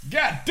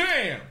God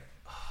damn!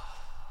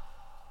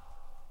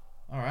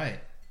 All right.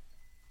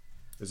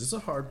 Is this a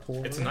hard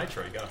pour? It's a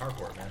nitro. You got a hard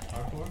pour, man.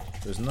 Hard pour?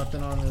 There's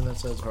nothing on there that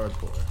says hard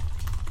pour.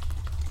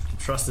 I'm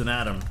trusting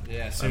Adam.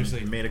 Yeah,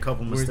 seriously. I made a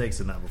couple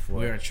mistakes in that before.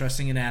 We are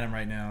trusting in Adam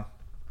right now.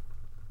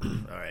 All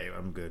right,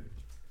 I'm good.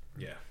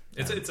 Yeah.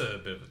 It's a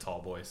bit of a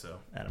tall boy, so.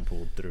 Adam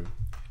pulled through.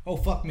 Oh,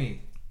 fuck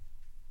me.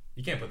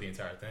 You can't put the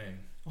entire thing.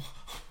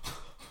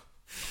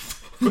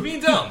 Quit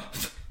being dumb!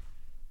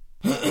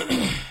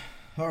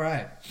 All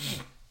right.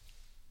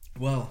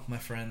 Well, my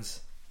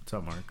friends. What's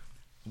up, Mark?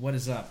 What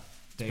is up,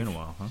 Dave? It's been a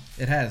while, huh?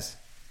 It has.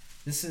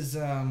 This is,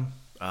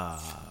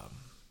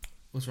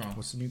 what's wrong?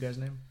 What's the new guy's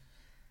name?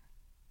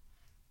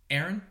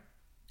 Aaron?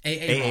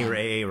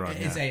 A.A. Ron.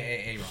 It's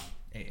A.A. Ron.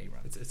 A.A.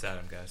 Ron. It's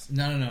Adam, guys.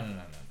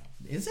 No.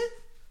 Is it?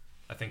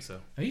 I think so.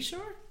 Are you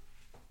sure?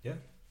 Yeah.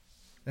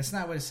 That's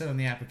not what it said on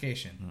the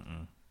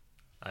application.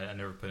 I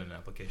never put in an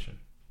application.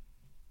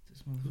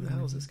 Who the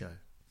hell is this guy?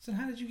 So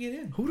how did you get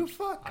in? Who the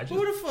fuck?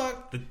 Who the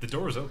fuck? The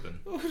door is open.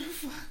 Who the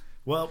fuck?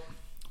 Well,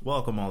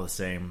 welcome all the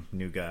same,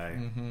 new guy.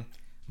 Mm-hmm.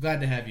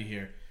 Glad to have you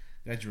here.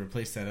 Glad you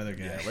replaced that other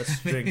guy. Yeah, let's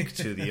drink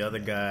to the other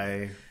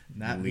guy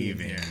not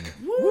leaving. Here.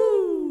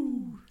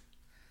 Woo!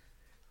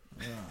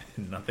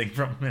 Nothing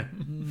from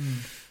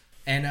him.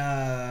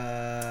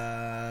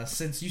 And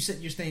since you said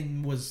your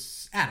name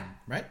was Adam,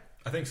 right?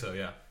 I think so,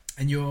 yeah.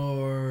 And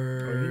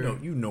you're... Oh,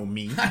 you know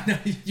me. I know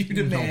you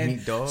the know man. me,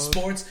 dog.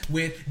 Sports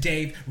with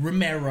Dave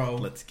Romero.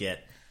 Let's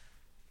get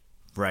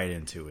right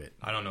into it.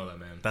 I don't know that,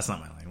 man. That's not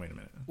my line. Wait a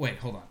minute. Wait,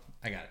 hold on.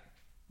 I got it.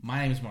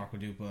 My name is Marco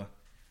Dupa.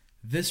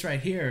 This right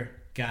here,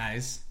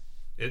 guys...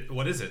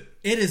 What is it?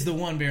 It is the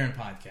One Baron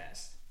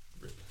Podcast.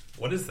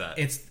 What is that?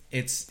 It's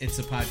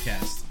a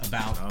podcast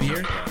about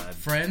beer,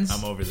 friends.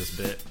 I'm over this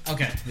bit.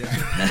 Okay.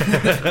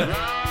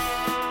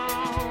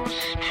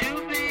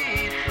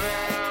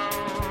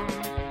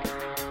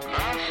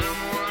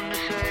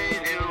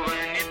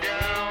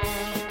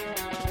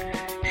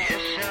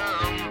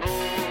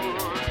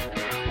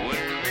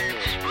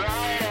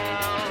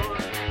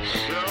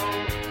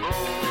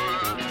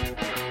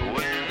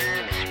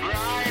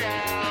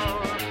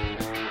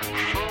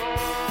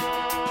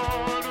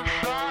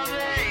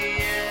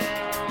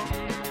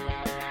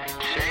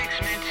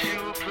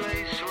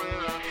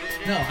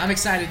 No, I'm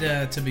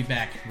excited to be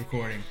back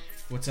recording.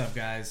 What's up,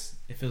 guys?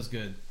 It feels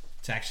good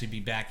to actually be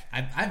back.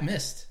 I've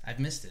missed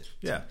it.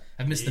 Yeah.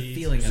 I've missed the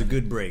feeling It was of a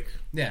good break.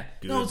 Yeah.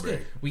 No, it's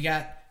good. We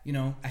got,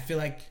 I feel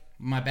like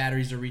my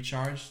batteries are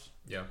recharged.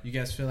 Yeah. You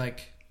guys feel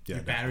like your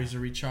batteries are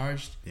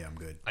recharged? Yeah, I'm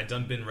good. I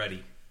done been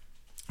ready.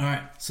 All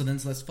right. So then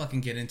let's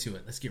fucking get into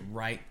it. Let's get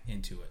right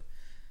into it.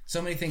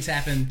 So many things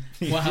happen.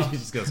 Wow. He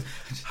just goes,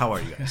 how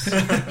are you guys?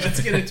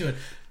 Let's get into it.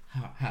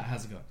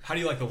 How's it going? How do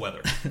you like the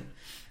weather?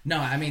 No,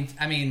 I mean,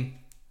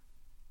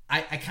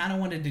 I kind of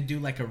wanted to do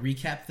like a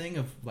recap thing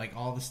of like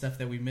all the stuff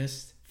that we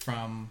missed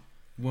from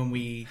when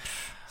we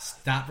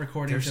stopped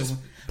recording.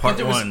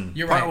 Part one.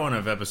 You're part right. one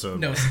of episode.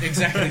 No,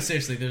 exactly.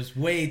 Seriously, there's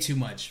way too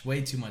much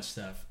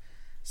stuff.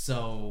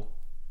 So,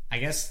 I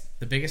guess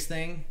the biggest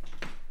thing.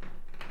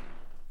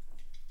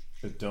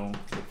 But don't.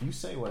 If you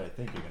say what I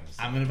think you're gonna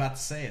say, I'm about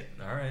to say it.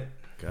 All right.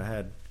 go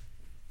ahead.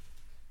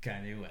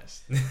 Kanye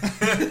West.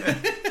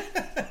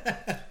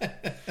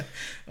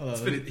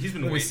 He's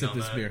been Let me waiting sip on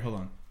this that. beer.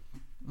 Hold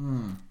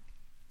on.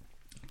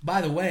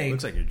 By the way,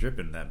 Looks like you're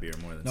dripping that beer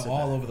more than no, sipping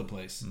all it. over the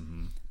place.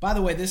 Mm-hmm. By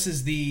the way, this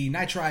is the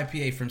Nitro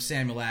IPA from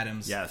Samuel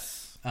Adams.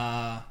 Yes.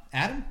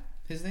 Adam,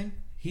 his name.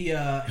 He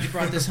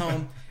brought this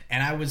home,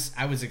 and I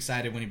was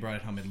excited when he brought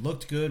it home. It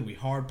looked good. We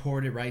hard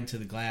poured it right into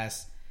the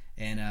glass,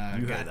 and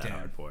You heard that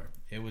hard pour.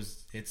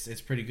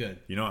 It's pretty good.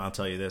 You know, I'll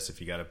tell you this.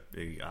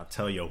 I'll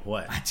tell you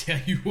what. I tell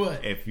you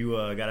what. If you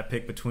got to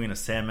pick between a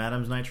Sam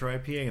Adams Nitro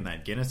IPA and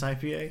that Guinness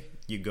IPA,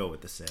 you go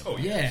with the Sam. Oh,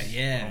 Adams.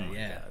 Yeah. Oh my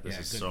God, this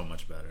is good, so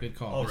much better. Good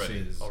call.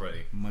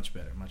 Already. Much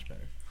better.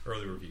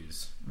 Early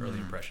reviews. Early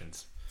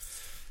impressions.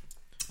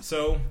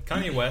 So,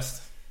 Kanye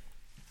West.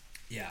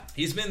 Yeah.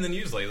 He's been in the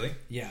news lately.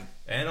 Yeah.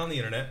 And on the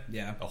internet.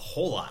 Yeah. A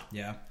whole lot.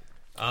 Yeah.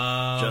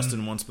 Just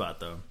in one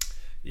spot, though.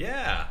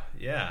 Yeah.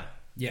 Yeah.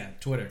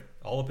 Twitter.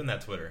 All up in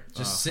that Twitter.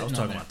 Just I sitting was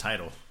on talking there. about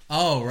title.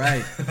 Oh,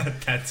 right.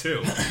 That too.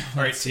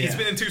 All right. Yeah. He's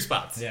been in two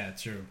spots. Yeah.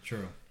 True.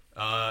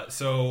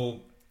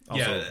 So.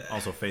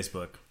 Also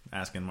Facebook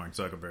asking Mark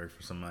Zuckerberg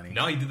for some money.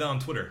 No, he did that on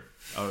Twitter.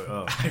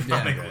 Oh.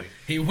 Ironically. Okay.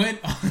 He went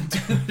on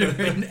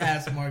Twitter and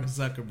asked Mark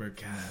Zuckerberg.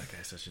 God, that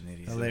guy's such an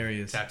idiot.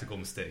 Hilarious. Tactical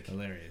mistake.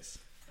 Hilarious.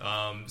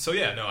 So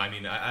yeah, no, I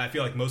mean, I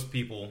feel like most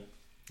people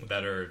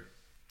that are,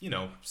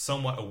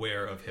 somewhat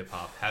aware of hip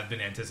hop have been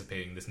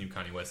anticipating this new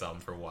Kanye West album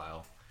for a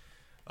while.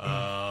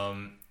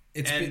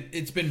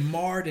 It's been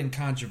marred in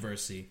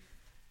controversy,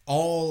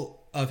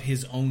 all of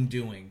his own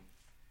doing.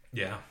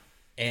 Yeah.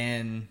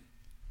 And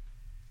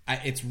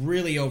it's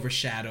really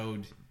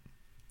overshadowed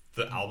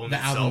the album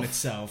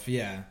itself.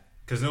 Yeah.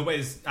 Because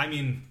I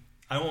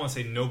don't want to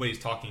say nobody's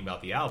talking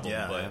about the album.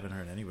 Yeah, but I haven't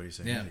heard anybody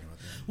say anything about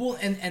that. Well,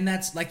 and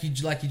that's like you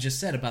just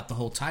said about the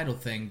whole title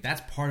thing.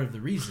 That's part of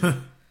the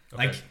reason.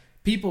 Okay. Like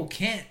people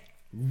can't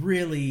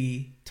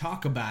really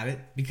talk about it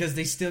because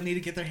they still need to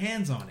get their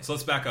hands on it. So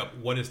let's back up.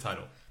 What is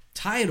Tidal?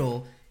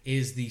 Tidal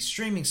is the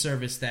streaming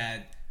service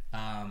that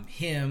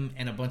him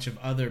and a bunch of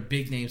other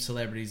big name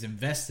celebrities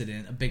invested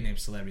in. Big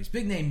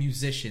name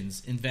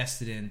musicians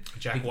invested in.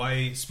 Jack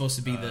White. Supposed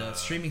to be the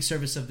streaming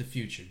service of the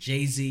future.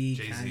 Jay-Z,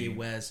 Kanye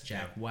West,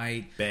 Jack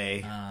White,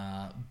 Bey,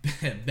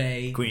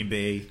 Bey, Queen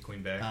Bey,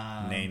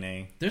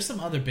 Nene. There's some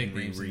other big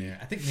names in there.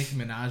 I think Nicki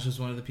Minaj was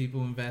one of the people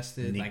who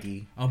invested.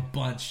 Nicki. Like a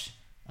bunch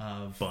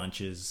of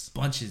bunches.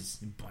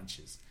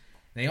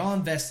 They all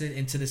invested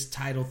into this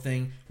Tidal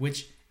thing,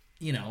 which,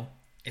 you know,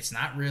 it's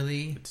not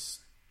really.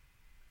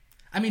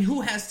 I mean,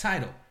 who has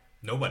Tidal?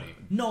 Nobody.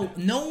 No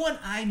one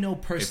I know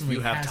personally. If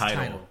you have has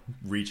Tidal,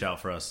 reach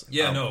out for us.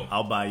 Yeah,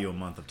 I'll buy you a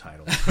month of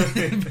Tidal.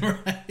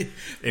 Right.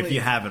 If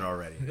you haven't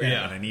already.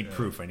 Yeah. But I need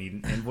proof. I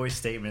need invoice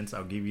statements.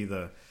 I'll give you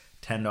the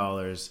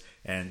 $10,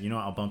 and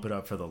I'll bump it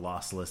up for the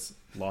lossless.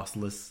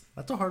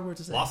 That's a hard word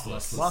to say.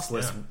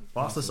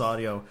 Lossless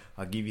audio.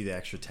 I'll give you the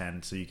extra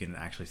 10 so you can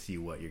actually see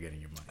what you're getting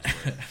your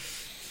money's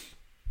worth.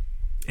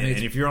 And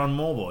if you're on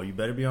mobile, you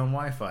better be on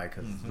Wi-Fi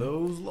because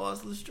those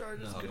lossless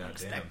charges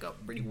stack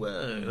up pretty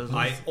well.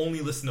 I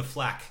only listen to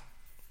FLAC.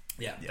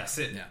 Yeah, that's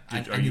it.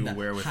 Yeah. Are you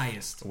aware of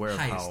highest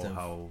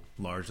how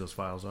large those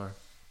files are?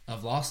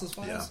 Of lossless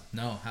files? Yeah.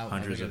 No,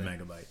 hundreds of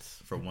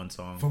megabytes for one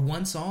song. For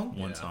one song?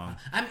 One song.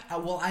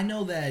 I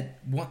know that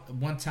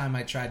one time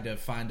I tried to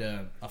find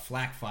a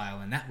FLAC file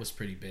and that was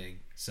pretty big.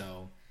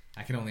 So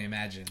I can only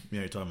imagine. Yeah,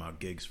 you're talking about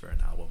gigs for an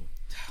album.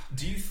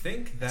 Do you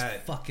think that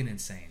it's fucking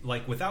insane?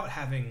 Like without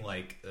having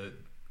like a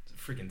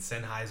freaking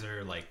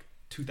Sennheiser like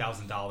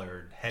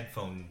 $2,000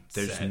 headphone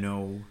there's set,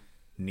 no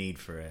need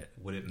for it.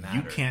 Would it matter?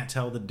 You can't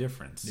tell the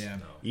difference. Yeah.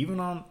 No. Even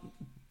on,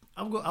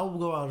 I'll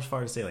go out as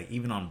far as to say like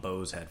even on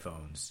Bose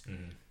headphones,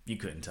 you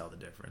couldn't tell the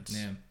difference.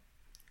 Yeah.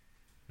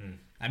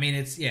 I mean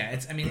it's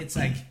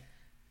like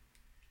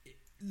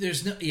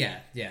there's no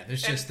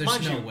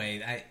there's no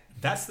way.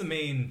 That's the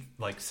main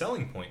like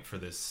selling point for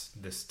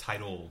this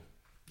Tidal.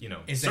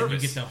 Is service. That you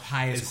get the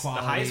highest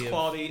quality. The highest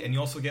quality, and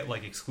you also get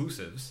like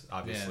exclusives.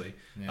 Obviously,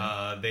 Yeah.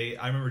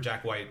 I remember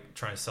Jack White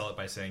trying to sell it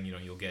by saying,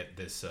 you'll get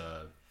this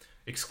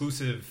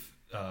exclusive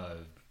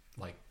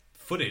like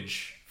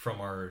footage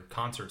from our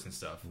concerts and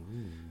stuff.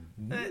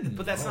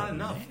 But that's not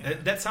enough.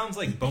 That sounds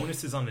like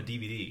bonuses on the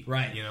DVD,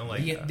 right?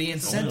 Like the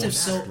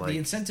incentives. The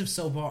incentives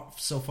so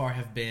far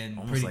have been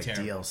almost pretty like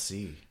terrible.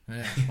 DLC.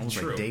 Yeah. Almost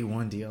True. like day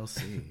one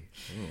DLC.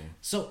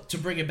 So to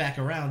bring it back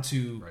around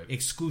to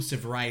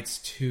exclusive rights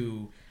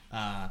to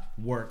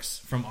works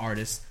from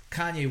artists,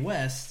 Kanye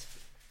West,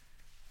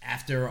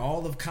 after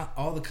all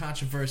the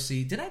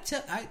controversy, did I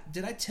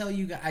tell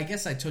you guys? I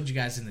guess I told you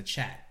guys in the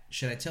chat.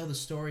 Should I tell the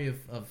story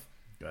of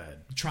Go ahead.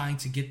 trying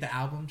to get the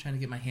album, trying to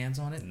get my hands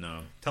on it?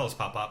 No. Tell us,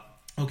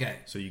 Pop. Okay.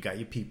 So you got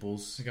your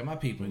peoples. I got my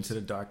peoples. Went to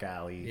the dark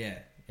alley. Yeah,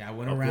 I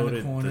went around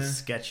the corner. The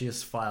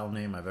sketchiest file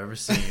name I've ever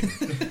seen.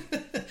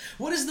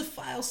 What does the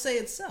file say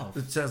itself?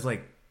 It says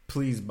like,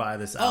 please buy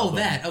this album. Oh,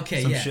 that.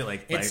 Okay, Some yeah. shit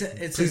like,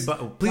 please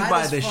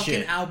buy this fucking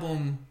shit.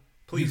 album.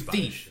 Please buy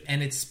thief, this shit.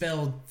 And it's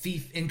spelled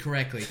thief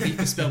incorrectly. Thief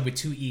is spelled with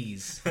 2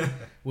 E's,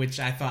 which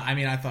I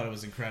thought it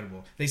was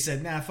incredible. They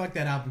said, "Nah, fuck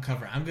that album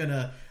cover. I'm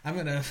gonna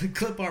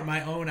clip art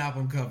my own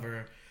album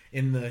cover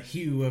in the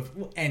hue of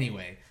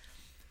anyway."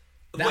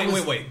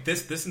 Wait.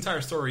 This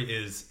entire story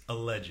is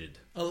alleged.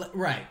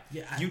 Right?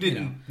 Yeah. You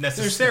didn't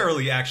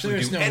necessarily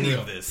actually do any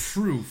of this.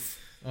 Proof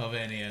of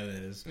any of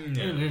this.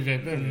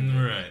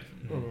 Right.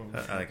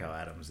 I like how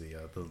Adam's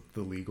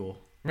the legal.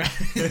 Right.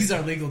 He's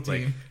our legal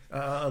team.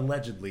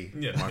 Allegedly,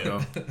 Yeah,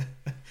 Marco.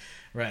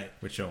 Right.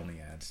 Which only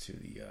adds to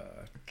the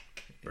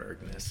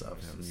bergness of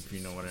him, if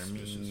you know what I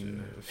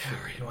mean.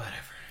 Whatever.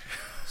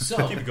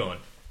 So keep it going.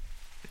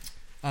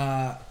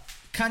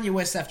 Kanye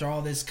West, after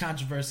all this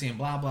controversy and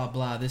blah blah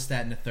blah, this,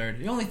 that, and the third,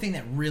 the only thing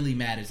that really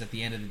matters at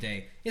the end of the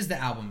day is the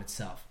album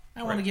itself.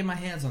 I want to get my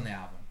hands on the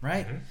album,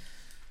 right? Mm-hmm.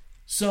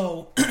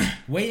 So,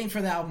 waiting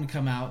for the album to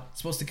come out. It's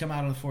supposed to come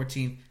out on the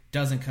 14th.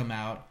 Doesn't come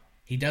out.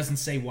 He doesn't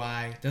say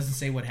why. Doesn't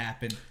say what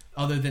happened,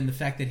 other than the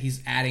fact that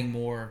he's adding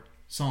more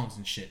songs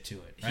and shit to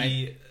it.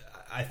 Right?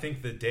 I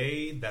think the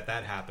day that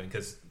happened,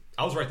 because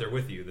I was right there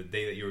with you, the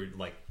day that you were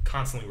like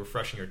constantly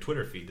refreshing your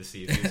Twitter feed to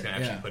see if he was going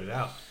to actually put it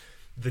out.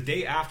 The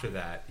day after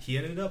that, he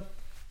ended up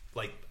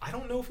like, I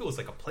don't know if it was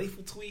like a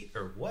playful tweet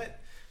or what,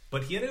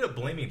 but he ended up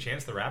blaming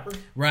Chance the Rapper.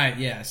 Right,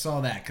 yeah, I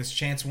saw that because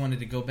Chance wanted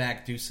to go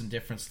back, do some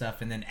different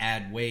stuff, and then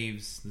add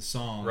Waves, the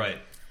song. Right.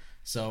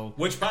 So,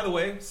 which, by the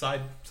way,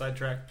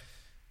 sidetrack,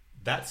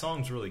 that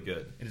song's really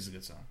good. It is a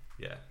good song.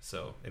 Yeah,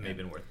 so it may have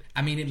been worth it.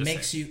 I mean, it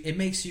makes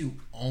you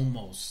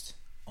almost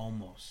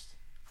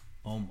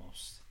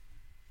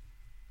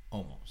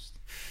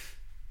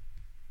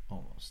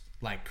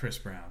like Chris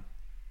Brown.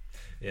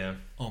 Yeah.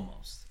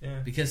 Almost. Yeah.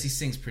 Because he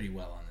sings pretty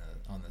well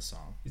on the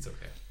song. It's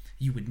okay.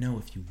 You would know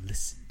if you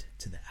listened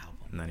to the album.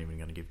 I'm not even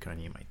going to give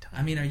Kanye my time.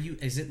 I mean,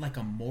 is it like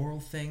a moral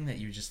thing that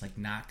you're just like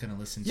not going to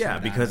listen to? Yeah,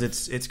 because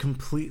it's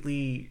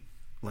completely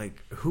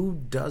like,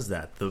 who does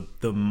that?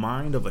 The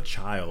mind of a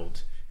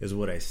child is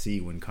what I see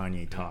when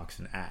Kanye talks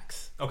and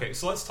acts. Okay,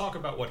 so let's talk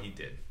about what he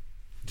did.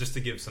 Just to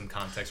give some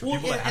context. Well,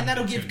 and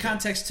that'll give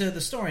context to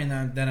the story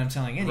that I'm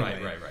telling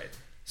anyway. Right.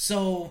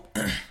 So,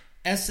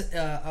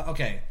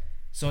 okay.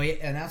 So he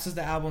announces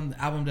the album. The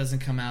album doesn't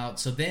come out.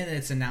 So then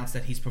it's announced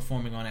that he's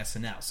performing on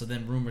SNL. So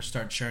then rumors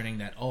start churning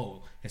that,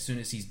 as soon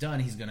as he's done,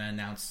 he's going to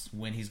announce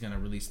when he's going to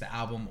release the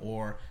album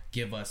or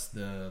give us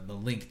the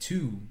link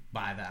to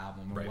buy the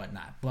album or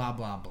whatnot. Blah,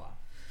 blah, blah.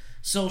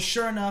 So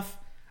sure enough,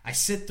 I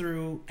sit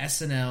through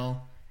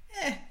SNL.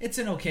 It's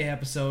an okay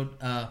episode.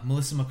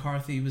 Melissa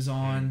McCarthy was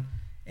on.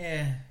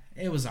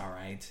 It was all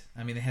right.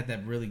 I mean, they had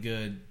that really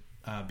good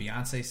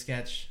Beyonce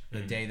sketch, the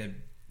day that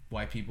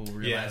white people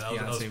realized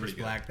Beyonce was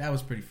black. That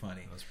was pretty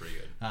funny. That was pretty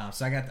good.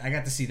 So I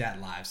got to see that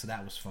live, so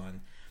that was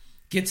fun.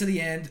 Get to the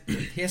end.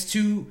 He has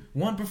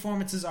one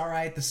performance is all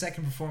right. The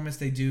second performance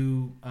they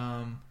do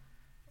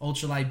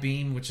Ultralight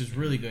Beam, which is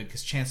really good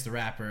because Chance the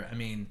Rapper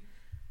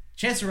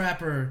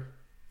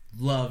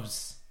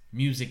loves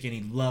music and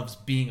he loves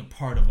being a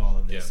part of all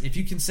of this. If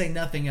you can say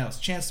nothing else,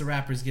 Chance the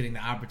Rapper is getting the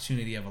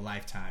opportunity of a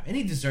lifetime, and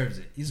he deserves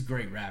it. He's a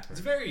great rapper. He's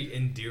a very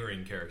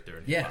endearing character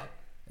in hip hop.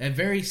 And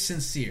very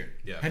sincere.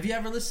 Yeah. Have you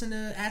ever listened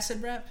to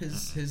Acid Rap?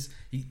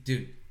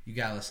 Dude, you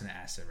gotta listen to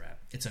Acid Rap.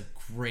 It's a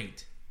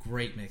great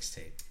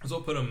mixtape. So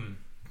I'll put him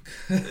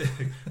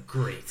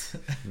great.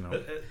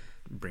 No.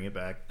 Bring it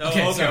back.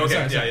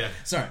 Okay.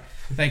 Sorry.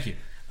 Thank you.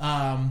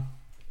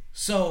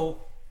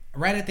 So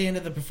right at the end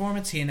of the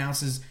performance, he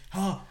announces,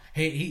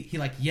 he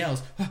like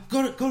yells,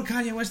 go to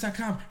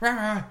KanyeWest.com, rah,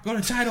 rah, rah, go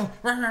to Tidal,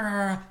 rah, rah,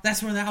 rah, rah,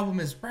 that's where the album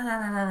is, rah, rah,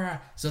 rah, rah, rah.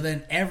 So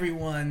then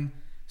everyone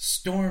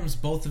storms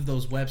both of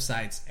those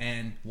websites,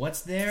 and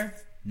what's there?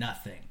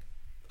 Nothing.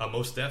 A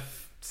Mos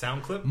Def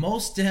sound clip?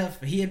 Mos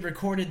Def, he had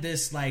recorded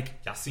this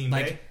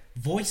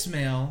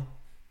voicemail,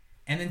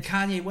 and then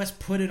Kanye West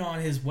put it on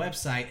his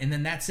website, and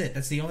then that's it.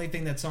 That's the only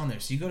thing that's on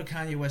there. So you go to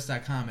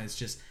KanyeWest.com, and it's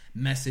just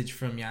message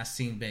from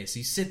Yasin Bey. So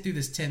you sit through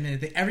this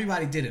 10-minute thing.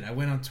 Everybody did it. I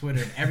went on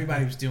Twitter, and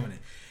everybody was doing it.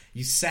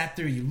 You sat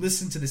through, you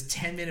listened to this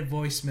 10-minute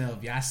voicemail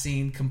of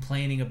Yasin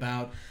complaining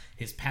about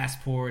his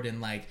passport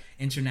and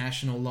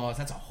international laws.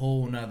 That's a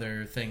whole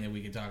nother thing that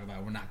we could talk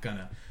about. We're not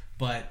gonna.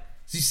 But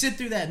so you sit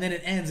through that, and then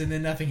it ends, and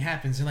then nothing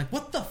happens. You're like,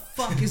 what the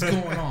fuck is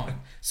going on?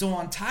 So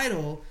on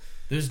Tidal,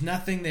 there's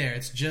nothing there.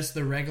 It's just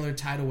the regular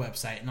Tidal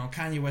website. And on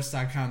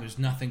KanyeWest.com, there's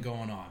nothing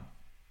going on.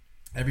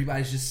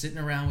 Everybody's just sitting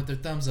around with their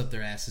thumbs up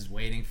their asses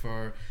waiting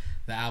for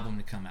the album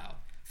to come out.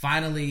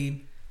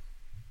 Finally,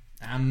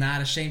 I'm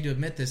not ashamed to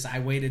admit this, I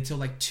waited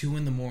till 2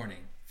 a.m.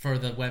 for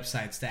the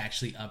websites to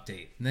actually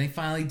update. And they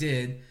finally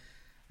did.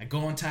 I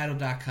go on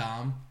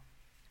Tidal.com,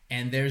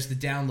 and there's the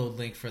download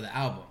link for the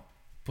album.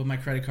 Put my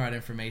credit card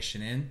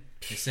information in.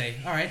 They say,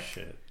 all right.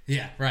 Shit.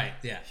 Yeah, right.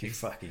 Yeah. You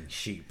fucking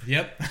sheep.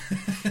 Yep.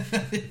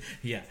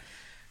 Yeah.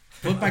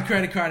 Put my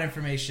credit card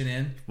information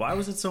in. Why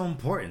was it so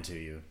important to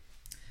you?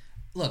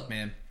 Look,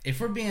 man, if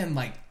we're being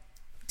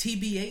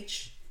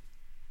TBH,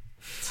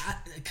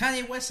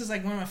 Kanye West is one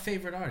of my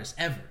favorite artists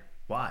ever.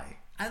 Why?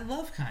 I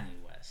love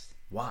Kanye West.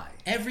 Why?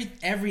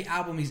 Every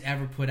album he's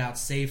ever put out,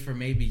 save for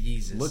maybe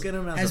Yeezus. Look at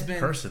him as a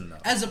person, though.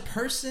 As a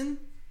person,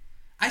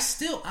 I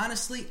still,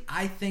 honestly,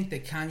 I think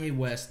that Kanye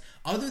West,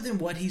 other than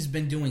what he's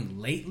been doing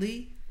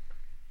lately,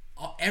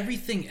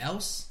 everything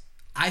else,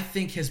 I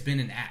think has been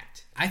an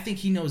act. I think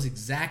he knows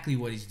exactly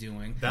what he's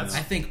doing. I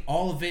think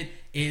all of it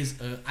is.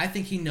 I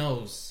think he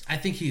knows. I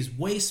think he's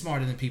way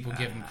smarter than people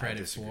give him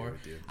credit for.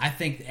 I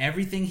think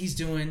everything he's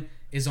doing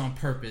is on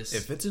purpose.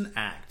 If it's an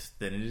act,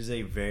 then it is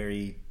a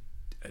very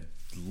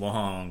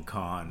long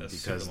con.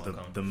 Because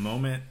the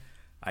moment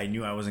I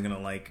knew I wasn't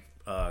gonna like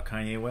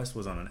Kanye West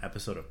was on an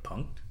episode of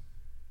Punk'd.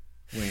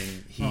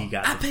 When he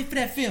got, I paid for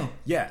that film.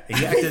 Yeah,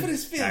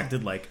 he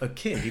acted like a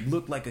kid. He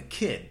looked like a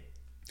kid.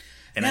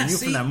 And I knew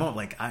from that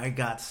moment, I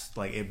got,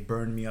 it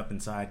burned me up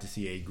inside to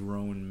see a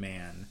grown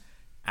man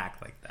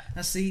act like that.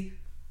 Now, see,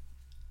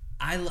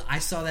 I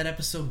saw that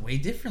episode way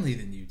differently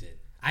than you did.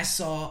 I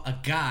saw a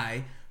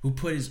guy who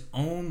put his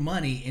own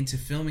money into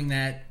filming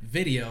that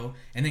video,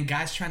 and then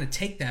guys trying to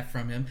take that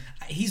from him.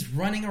 He's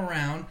running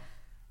around,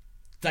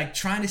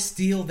 trying to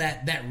steal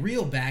that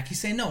reel back. He's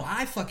saying, no,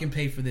 I fucking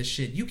pay for this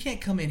shit. You can't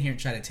come in here and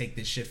try to take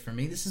this shit from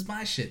me. This is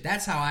my shit.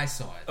 That's how I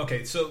saw it.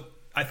 Okay, so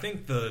I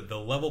think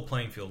the level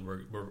playing field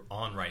we're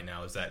on right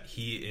now is that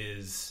he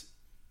is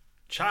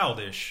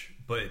childish,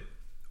 but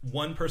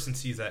one person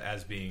sees that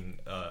as being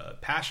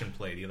passion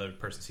play, the other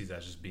person sees that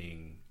as just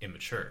being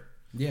immature.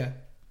 Yeah.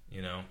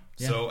 Yeah.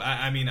 So,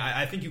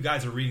 I think you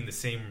guys are reading the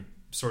same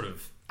sort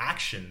of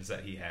actions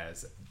that he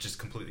has, just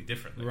completely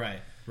differently.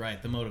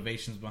 Right. The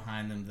motivations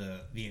behind them,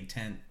 the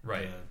intent,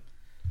 right.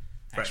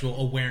 The actual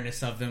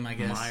awareness of them, I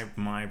guess.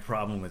 My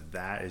problem with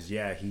that is,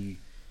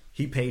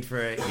 he paid for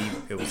it.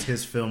 It was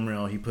his film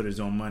reel. He put his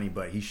own money,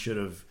 but he should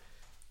have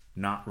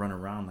not run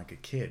around like a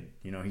kid.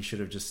 He should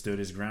have just stood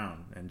his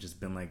ground and just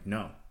been like,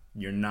 no,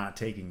 you're not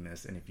taking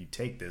this. And if you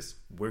take this,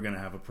 we're going to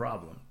have a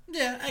problem.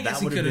 Yeah, I guess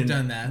he could have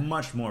done that.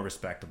 Much more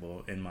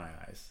respectable in my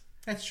eyes.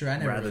 That's true. I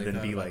never rather really than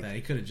thought be about like that.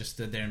 He could have just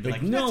stood there and be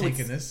like, no, "I'm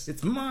taking this.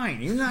 It's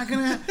mine. You're not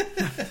gonna,"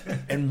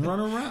 and run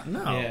around.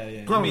 No,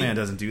 Yeah. grown man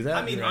doesn't do that.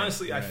 I mean, Right,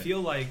 honestly, right.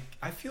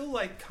 I feel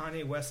like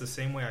Kanye West the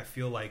same way I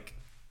feel like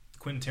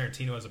Quentin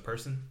Tarantino as a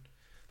person.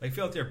 Like, I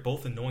feel like they're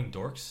both annoying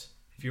dorks.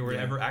 If you were to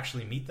ever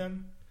actually meet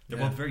them, they're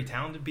both very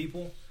talented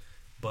people,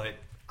 but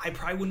I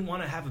probably wouldn't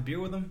want to have a beer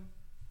with them.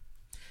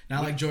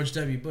 Not like George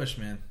W. Bush,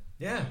 man.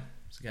 Yeah.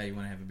 It's a guy you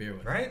want to have a beer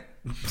with. Right?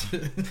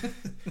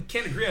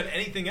 Can't agree on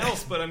anything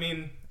else, but I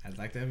mean... I'd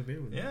like to have a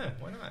beer with him. Yeah,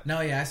 why not? No,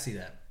 yeah, I see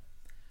that.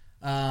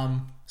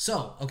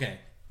 So, okay.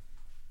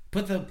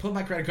 Put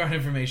my credit card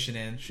information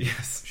in.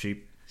 Yes.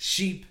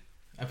 Sheep.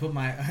 I put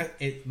my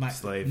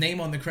Slave.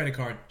 name on the credit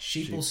card.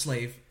 Sheeple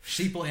slave.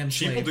 Sheeple M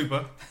slave.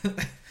 Sheeple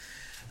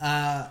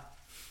dupa.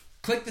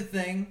 Click the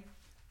thing.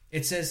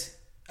 It says,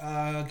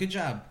 good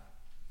job.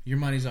 Your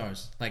money's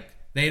ours. Like,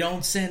 they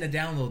don't send a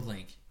download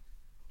link.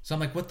 So I'm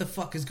like, what the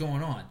fuck is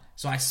going on?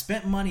 So I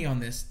spent money on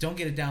this. Don't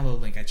get a download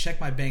link. I checked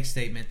my bank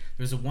statement.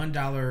 There's a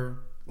 $1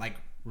 like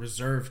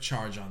reserve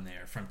charge on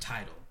there from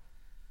Tidal,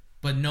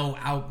 but no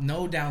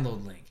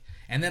download link.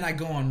 And then I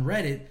go on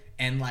Reddit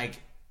and like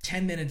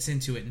 10 minutes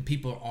into it, and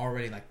people are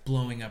already like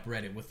blowing up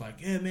Reddit with like,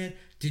 "Yeah, man,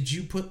 did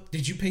you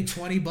pay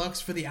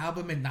 $20 for the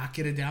album and not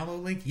get a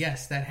download link?"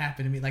 Yes, that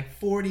happened to me. Like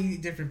 40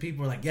 different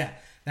people were like, "Yeah,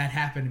 that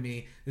happened to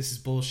me. This is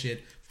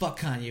bullshit. Fuck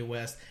Kanye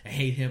West. I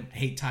hate him. I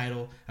hate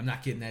Tidal. I'm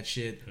not getting that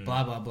shit.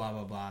 Blah, blah, blah,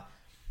 blah, blah."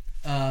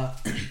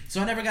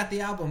 So I never got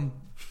the album.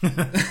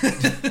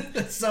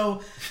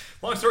 So,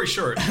 long story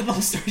short,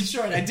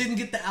 I didn't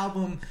get the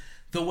album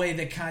the way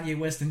that Kanye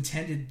West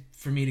intended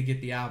for me to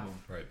get the album.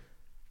 right?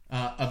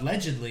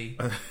 Allegedly.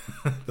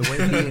 The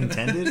way he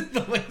intended?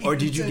 The way he Or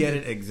did you get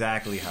intended. it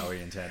exactly how he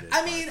intended?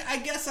 I mean, I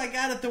guess I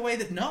got it the way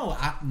that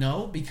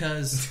no,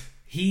 because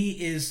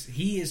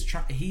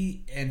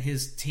he and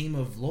his team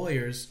of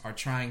lawyers are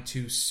trying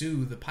to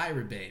sue the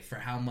Pirate Bay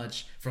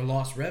for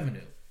lost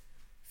revenue,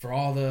 for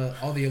all the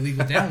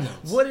illegal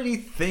downloads. What did he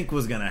think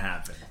was gonna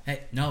happen?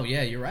 Hey, no,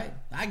 yeah, you're right.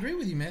 I agree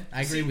with you, man.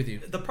 I agree with you.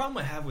 The problem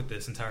I have with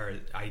this entire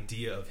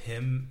idea of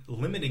him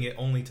limiting it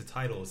only to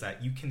Tidal is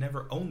that you can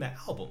never own that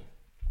album.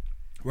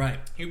 Right.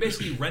 You're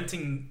basically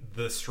renting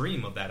the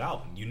stream of that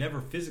album. You never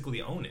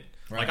physically own it.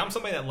 Right. Like, I'm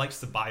somebody that likes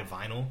to buy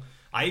vinyl.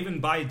 I even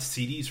buy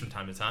CDs from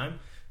time to time.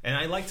 And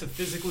I like to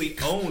physically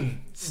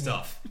own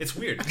stuff. It's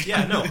weird.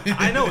 Yeah, no.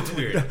 I know it's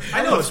weird.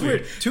 I know it's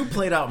weird. Two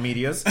played out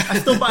medias. I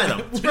still buy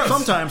them.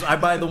 Sometimes I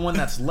buy the one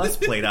that's less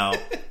played out.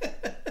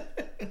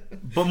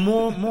 But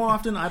more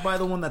often I buy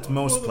the one that's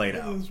most played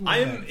out. I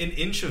am an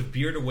inch of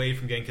beard away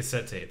from getting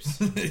cassette tapes.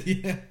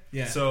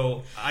 Yeah.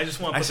 So I just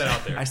want to put that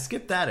out there. I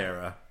skipped that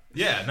era.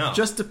 Yeah, no.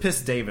 Just to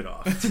piss David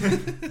off.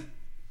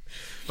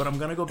 But I'm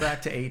gonna go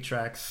back to 8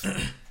 tracks.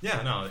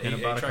 Yeah, no. In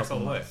about a tracks all couple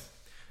the way.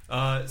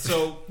 months.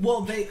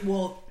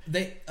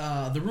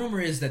 The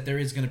rumor is that there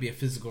is going to be a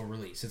physical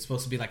release. It's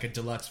supposed to be like a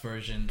deluxe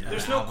version.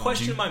 There's no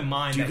question in my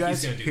mind Do you that he's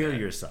guys going to do hear that.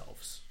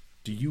 yourselves?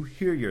 Do you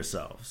hear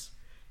yourselves?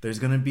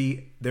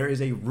 There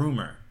is a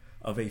rumor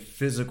of a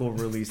physical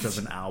release of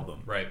an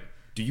album. Right.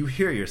 Do you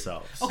hear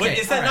yourselves? Okay. But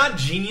is that all right. not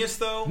genius,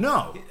 though?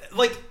 No.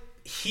 Like,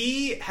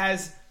 he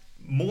has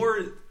more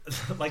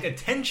like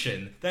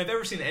attention than I've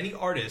ever seen any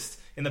artist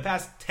in the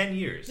past 10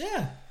 years.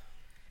 Yeah.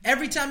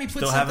 Every time he puts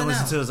Still something haven't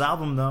listened out. to his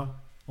album though.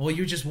 Well,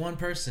 you're just one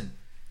person.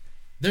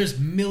 There's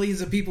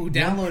millions of people who One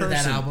downloaded that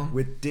person album.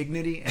 with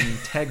dignity and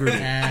integrity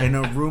in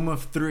a room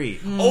of 3.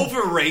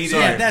 Overrated.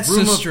 Yeah, that's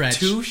room a of stretch.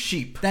 2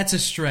 sheep. That's a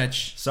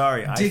stretch.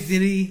 Sorry,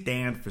 Dignity, I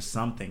stand for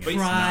something. pride,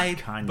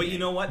 It's not Kanye. But you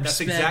know what? That's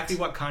Respect. exactly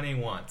what Kanye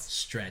wants.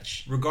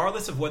 stretch.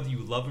 Regardless of whether you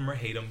love him or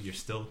hate him, you're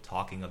still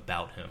talking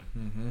about him.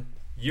 Mm-hmm.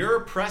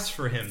 You're oppressed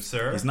for him,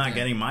 sir. He's not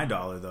getting my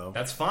dollar though.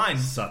 That's fine.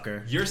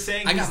 Sucker. You're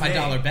saying I got his my name.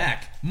 dollar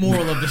back.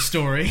 Moral of the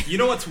story. You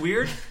know what's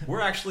weird?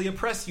 We're actually a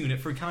press unit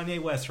for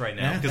Kanye West right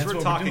now Yeah, because that's we're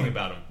what we're talking doing.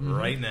 about him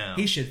right now.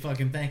 He should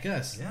fucking thank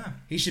us. Yeah.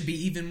 He should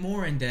be even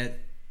more in debt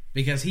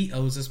because he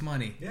owes us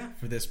money Yeah.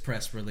 for this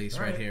press release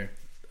All right right. here.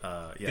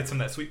 Yeah. Get some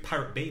of that sweet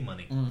Pirate Bay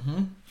money.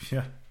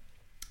 Yeah.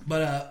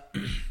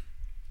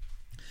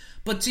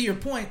 But to your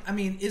point, I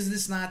mean, is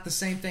this not the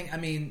same thing? I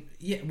mean,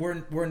 yeah, we're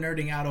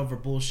nerding out over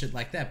bullshit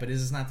like that, but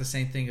is this not the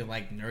same thing of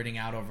like nerding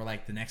out over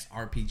like the next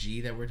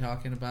RPG that we're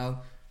talking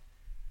about?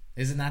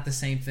 Is it not the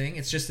same thing?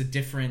 It's just a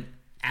different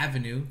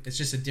avenue. It's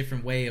just a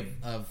different way of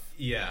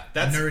Yeah,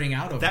 that's nerding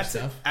out over that's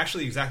stuff.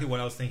 actually exactly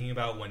what I was thinking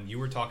about when you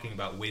were talking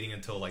about waiting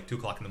until like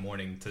 2:00 in the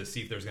morning to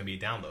see if there's going to be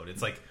a download.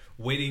 It's like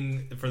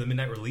waiting for the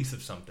midnight release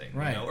of something,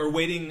 Right? You know? Or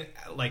waiting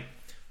like.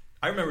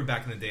 I remember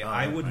back in the day,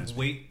 I would reminds me.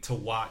 wait to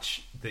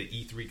watch the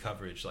E3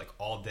 coverage like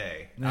all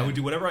day. Yeah. I would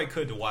do whatever I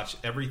could to watch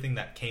everything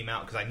that came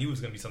out because I knew it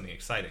was going to be something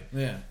exciting.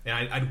 Yeah.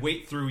 And I'd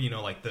wait through, you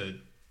know, like the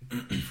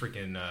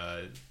freaking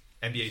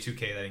NBA 2K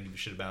that I didn't give a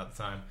shit about at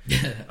the time.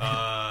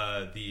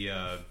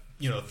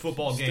 You know,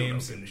 football Still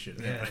games don't give and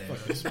a shit. yeah,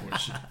 Fuck that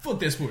sports shit. Fuck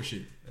that sports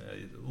shit.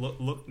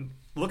 look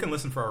and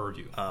listen for our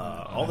review.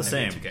 All the NBA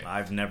same, 2K.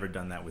 I've never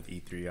done that with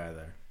E3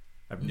 either.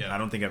 Yeah. I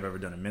don't think I've ever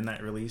done a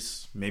midnight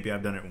release. Maybe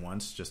I've done it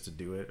once just to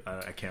do it.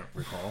 I can't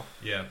recall.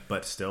 Yeah.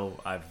 But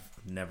still, I've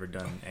never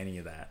done any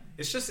of that.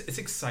 It's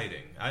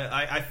exciting.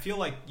 I feel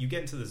like you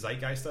get into the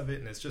zeitgeist of it,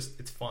 and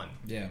it's fun.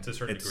 Yeah, to a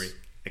certain degree.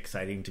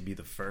 Exciting to be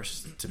the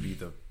first to be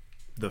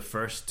the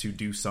first to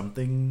do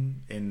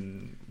something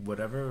in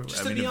whatever.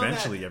 I mean,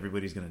 eventually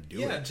everybody's going to do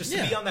it. Yeah, just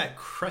to be on that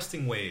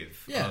cresting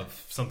wave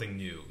of something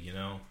new, you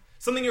know?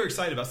 Something you're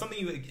excited about, something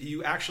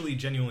you actually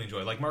genuinely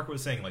enjoy. Like Marco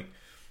was saying, like,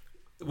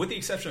 with the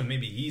exception of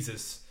maybe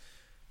Yeezus,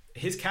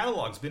 his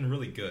catalog's been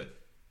really good.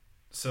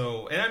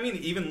 So, and I mean,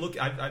 even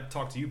I've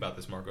talked to you about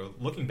this, Marco.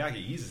 Looking back at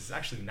Yeezus, it's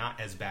actually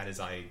not as bad as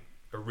I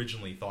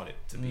originally thought it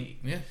to be.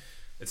 Yeah.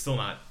 It's still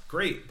not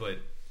great, but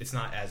it's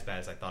not as bad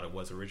as I thought it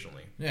was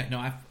originally. Yeah, no,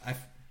 I've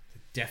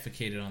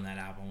defecated on that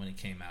album when it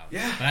came out.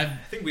 Yeah, but I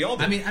think we all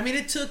did. I mean,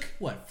 it took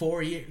what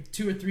 4 years,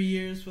 2 or 3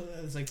 years.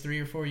 It's like 3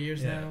 or 4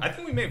 years now. I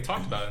think we may have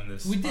talked about it in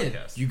this. We did.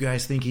 Podcast. You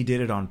guys think he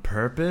did it on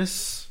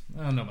purpose?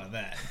 I don't know about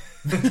that.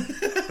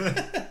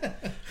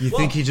 You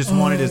think he just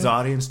wanted his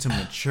audience to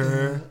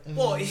mature,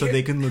 so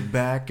they can look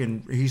back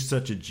and he's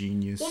such a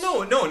genius?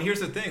 Well, no. And here's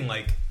the thing,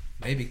 like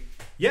maybe.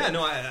 Yeah,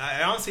 no.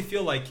 I honestly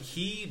feel like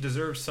he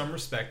deserves some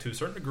respect to a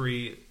certain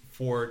degree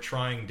for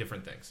trying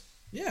different things.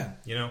 Yeah,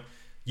 you know.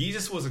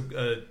 Yeezus was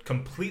a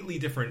completely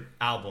different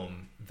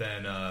album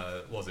than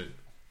what was it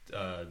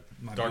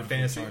Dark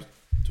Fantasy,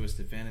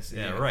 Twisted Fantasy.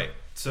 Yeah, right.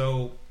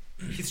 So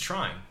he's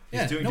trying.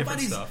 He's doing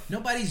different stuff.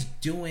 Nobody's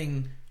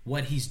doing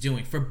what he's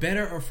doing, for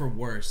better or for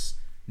worse.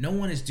 No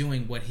one is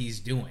doing what he's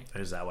doing.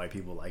 Is that why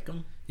people like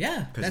him?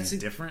 Yeah, because he's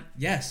different.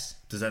 Yes.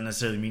 Does that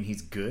necessarily mean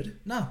he's good?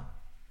 No.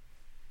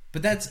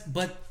 But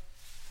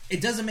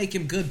it doesn't make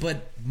him good.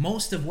 But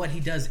most of what he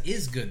does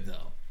is good,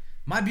 though.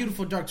 My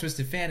Beautiful Dark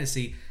Twisted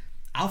Fantasy,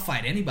 I'll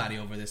fight anybody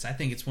over this. I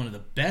think it's one of the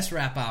best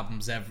rap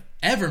albums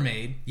ever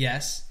made.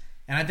 Yes.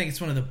 And I think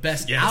it's one of the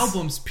best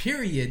albums,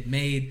 period,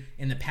 made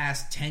in the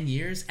past 10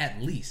 years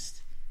at least.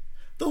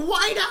 The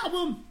White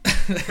Album!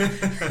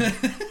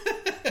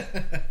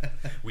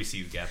 We see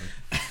you, Gavin.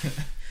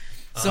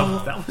 So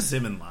that was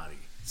him and Lottie.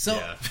 So,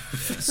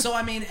 so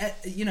I mean,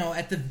 at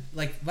the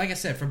like I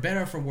said, for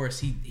better or for worse,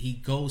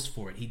 he goes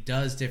for it. He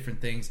does different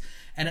things.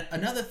 And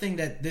another thing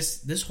that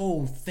this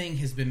whole thing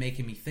has been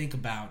making me think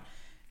about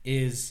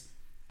is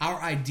our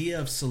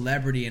idea of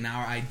celebrity and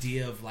our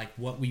idea of like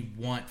what we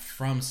want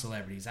from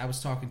celebrities. I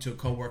was talking to a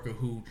coworker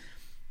who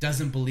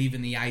doesn't believe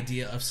in the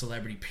idea of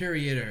celebrity,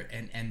 period,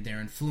 and their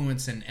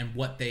influence and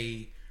what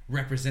they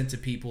represent to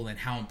people and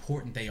how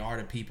important they are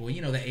to people.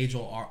 You know, the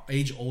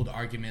age-old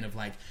argument of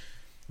like,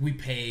 we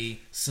pay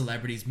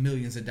celebrities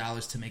millions of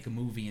dollars to make a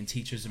movie and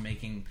teachers are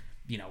making,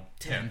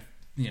 $10,000,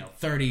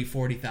 $30,000,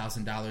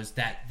 $40,000.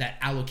 That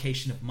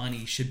allocation of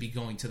money should be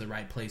going to the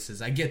right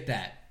places. I get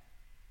that.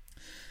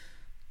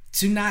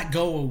 To not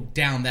go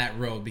down that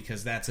road,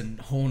 because that's a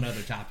whole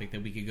nother topic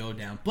that we could go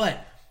down.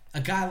 But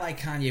a guy like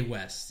Kanye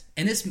West,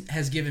 and this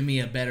has given me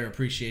a better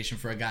appreciation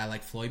for a guy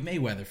like Floyd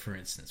Mayweather, for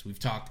instance. We've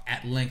talked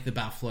at length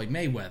about Floyd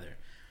Mayweather.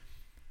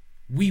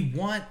 We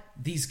want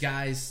these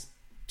guys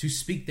to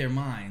speak their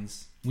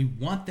minds. We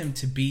want them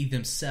to be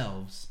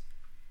themselves.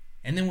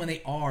 And then when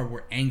they are,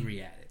 we're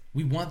angry at it.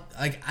 We want,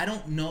 I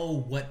don't know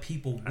what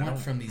people want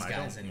from these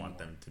guys anymore. I don't want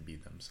them to be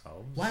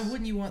themselves. Why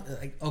wouldn't you want,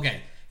 okay,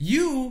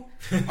 you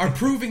are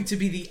proving to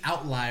be the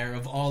outlier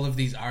of all of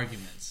these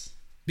arguments.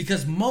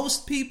 Because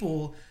most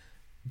people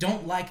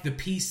don't like the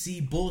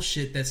PC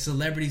bullshit that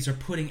celebrities are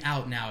putting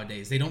out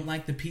nowadays. They don't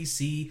like the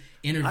PC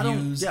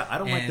interviews. I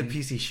don't like the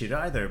PC shit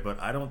either, but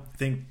I don't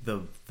think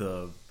the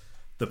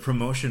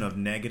promotion of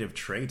negative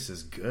traits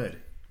is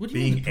good.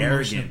 Being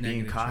arrogant,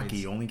 being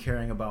cocky, only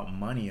caring about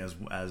money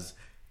as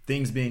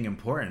things being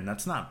important.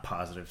 That's not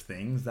positive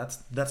things.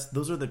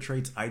 Those are the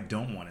traits I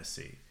don't want to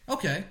see.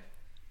 Okay.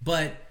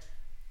 But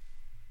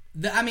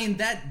that's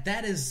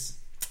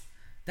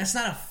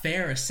not a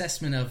fair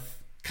assessment of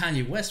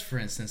Kanye West, for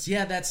instance.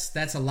 Yeah,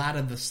 that's a lot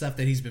of the stuff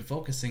that he's been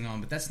focusing on,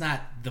 but that's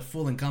not the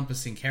full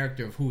encompassing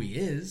character of who he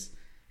is.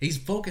 He's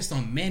focused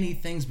on many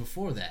things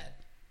before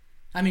that.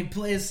 I mean,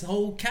 his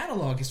whole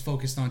catalog is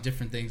focused on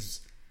different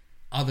things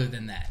other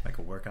than that. Like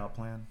a workout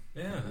plan?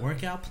 Yeah. A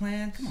workout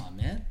plan? Come on,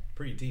 man.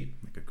 Pretty deep.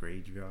 Like a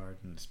graveyard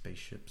and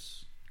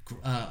spaceships.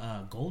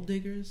 Gold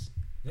diggers?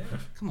 Yeah.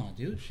 Come on,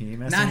 dude. She ain't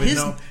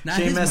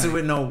messing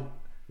with no...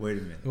 Wait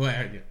a minute.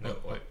 Wait. No,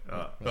 wait.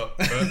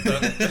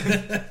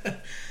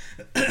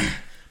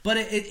 But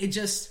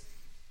it's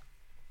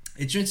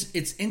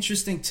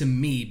interesting to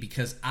me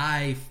because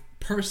I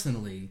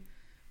personally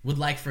would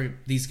like for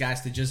these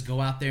guys to just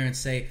go out there and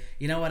say,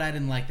 you know what, I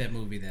didn't like that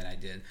movie that I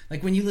did.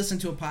 Like when you listen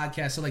to a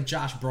podcast, so like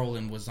Josh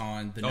Brolin was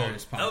on the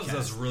Nerdist podcast. That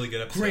was a really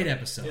good episode. Great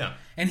episode. Yeah.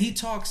 And he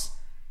talks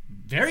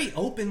very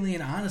openly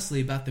and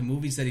honestly about the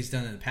movies that he's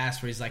done in the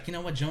past, where he's like, you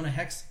know what, Jonah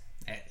Hex,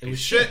 it was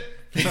shit.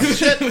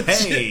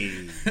 Hey,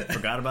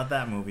 forgot about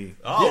that movie.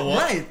 Oh, yeah,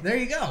 right. There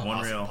you go.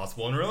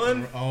 Possible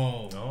Unreal.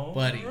 Oh,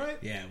 buddy. Right.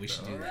 Yeah, we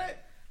should do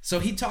that. So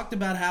he talked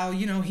about how,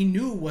 he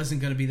knew it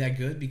wasn't going to be that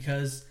good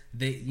because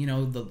they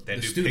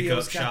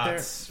studios got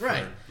shots there.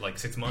 Right. For like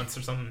 6 months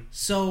or something.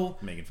 So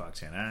Megan Fox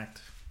can't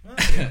act.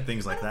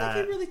 Things like that. I don't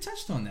think he really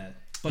touched on that.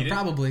 But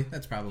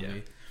that's probably.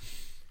 Yeah.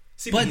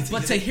 See,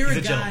 but to hear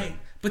a guy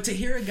But to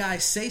hear a guy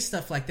say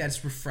stuff like that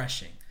is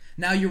refreshing.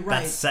 Now, you're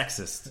right. That's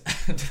sexist.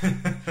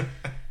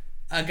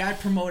 A guy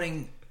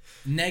promoting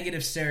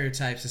negative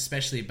stereotypes,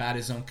 especially about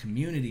his own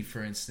community,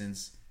 for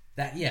instance,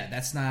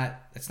 that's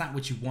not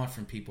what you want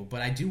from people.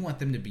 But I do want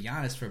them to be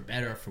honest, for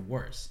better or for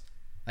worse.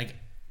 Like,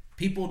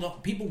 people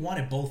want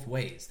it both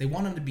ways. They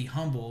want them to be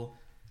humble.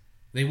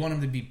 They want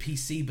them to be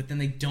PC, but then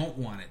they don't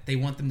want it. They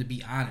want them to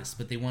be honest,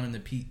 but they want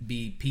them to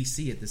be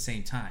PC at the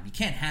same time. You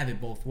can't have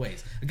it both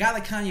ways. A guy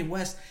like Kanye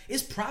West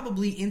is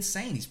probably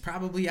insane. He's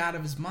probably out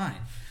of his mind.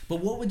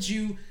 But what would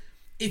you,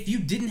 if you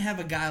didn't have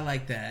a guy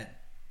like that?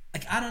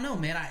 Like, I don't know,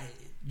 man.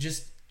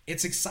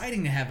 It's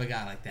exciting to have a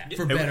guy like that,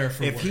 for better or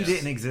for worse. If he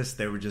didn't exist,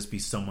 there would just be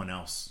someone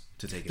else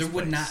to take his place. There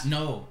would not.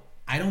 No,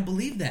 I don't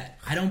believe that.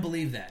 I don't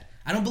believe that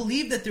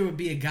there would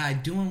be a guy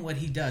doing what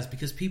he does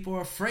because people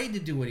are afraid to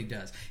do what he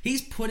does.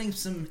 He's putting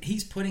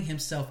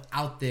himself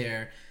out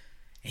there.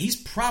 He's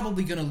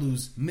probably going to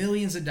lose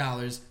millions of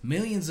dollars,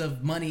 millions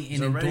of money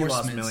in endorsements. He's already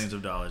lost millions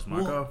of dollars,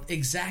 Marco. Well,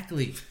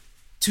 exactly.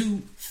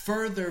 To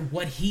further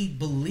what he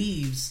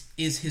believes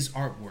is his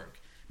artwork.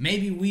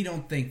 Maybe we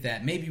don't think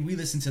that. Maybe we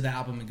listen to the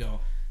album and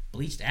go,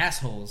 "Bleached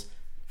assholes."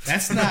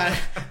 That's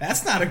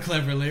not a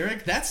clever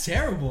lyric. That's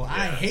terrible. Yeah.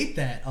 I hate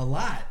that a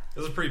lot. It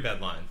was a pretty bad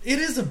line. It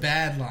is a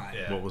bad line.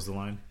 Yeah. What was the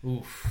line?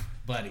 Oof,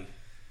 buddy.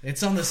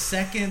 It's on the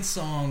second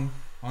song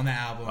on the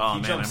album. Oh,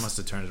 man, I must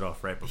have turned it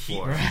off right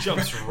before. He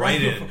jumps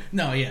right in.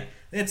 No, yeah.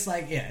 It's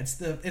like, it's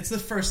the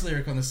first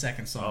lyric on the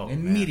second song.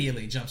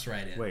 Immediately jumps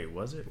right in. Wait,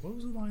 was it? What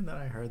was the line that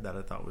I heard that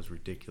I thought was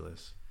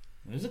ridiculous?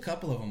 There's a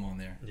couple of them on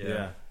there.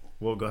 Yeah.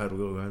 Well, go ahead.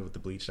 We'll go ahead with the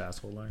bleached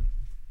asshole line.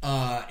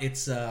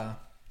 It's if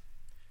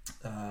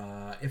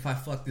I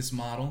fuck this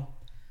model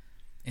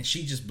and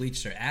she just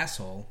bleached her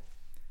asshole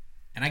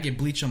and I get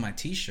bleach on my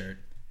t-shirt,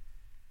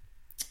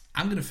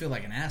 I'm gonna feel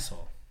like an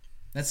asshole.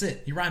 That's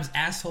it. He rhymes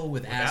asshole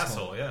with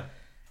asshole. Yeah.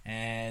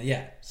 And he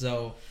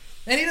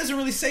doesn't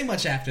really say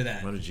much after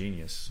that. What a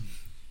genius.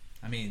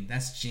 I mean,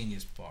 that's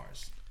genius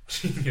bars.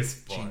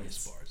 Genius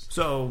bars.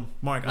 So,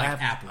 Mark,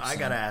 like I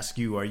gotta ask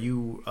you, are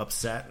you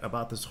upset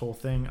about this whole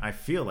thing? I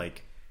feel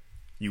like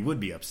you would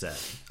be upset.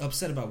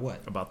 Upset about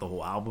what? About the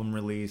whole album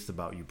release,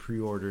 about you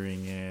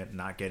pre-ordering it,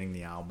 not getting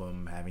the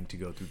album, having to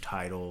go through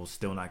titles,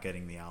 still not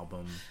getting the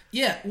album.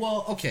 Yeah,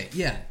 well, okay,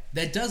 yeah,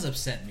 that does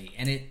upset me,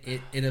 and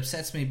it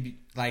upsets me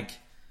like,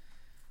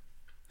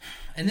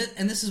 and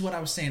this is what I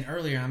was saying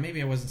earlier.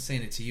 Maybe I wasn't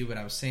saying it to you, but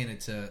I was saying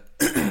it to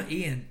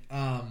Ian.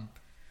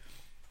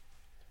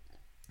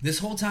 This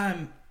whole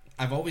time,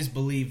 I've always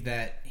believed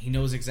that he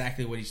knows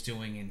exactly what he's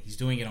doing, and he's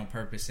doing it on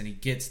purpose, and he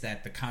gets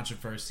that the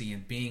controversy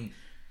and being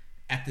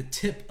at the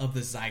tip of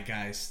the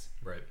zeitgeist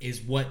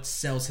is what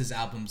sells his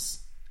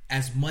albums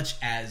as much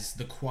as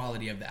the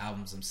quality of the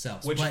albums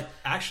themselves. Which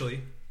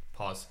actually,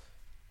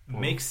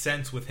 makes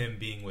sense with him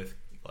being with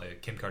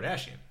Kim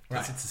Kardashian.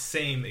 Because it's the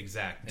same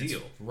exact deal.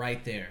 It's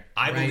right there.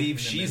 I believe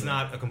she's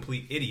not a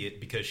complete idiot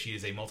because she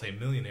is a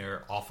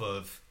multimillionaire off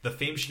of the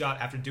fame she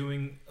got after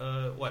doing,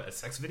 a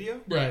sex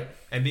video? Right.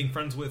 And being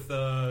friends with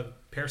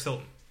Paris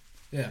Hilton.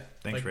 Yeah.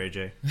 Thanks, Ray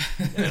J.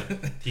 Yeah,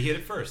 he hit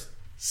it first.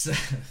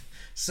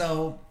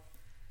 So,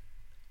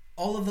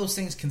 all of those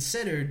things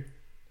considered,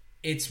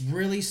 it's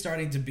really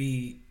starting to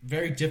be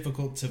very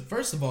difficult to,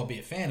 first of all, be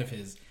a fan of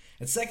his,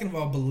 and second of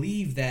all,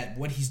 believe that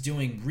what he's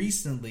doing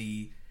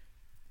recently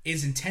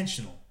is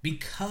intentional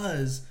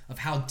because of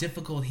how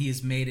difficult he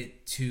has made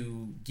it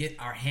to get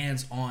our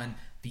hands on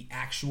the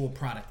actual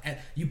product.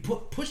 You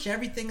push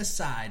everything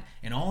aside,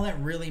 and all that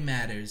really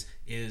matters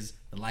is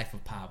the Life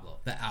of Pablo,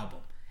 the album.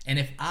 And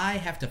if I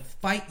have to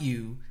fight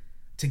you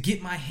to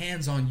get my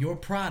hands on your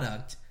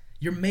product,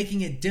 you're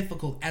making it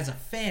difficult as a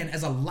fan,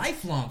 as a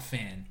lifelong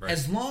fan. Right.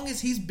 As long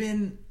as he's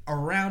been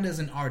around as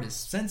an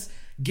artist, since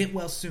Get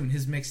Well Soon,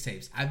 his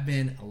mixtapes, I've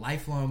been a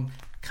lifelong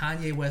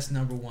Kanye West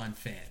 #1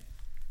 fan.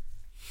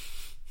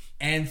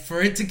 And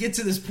for it to get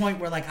to this point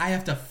where I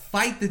have to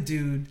fight the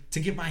dude to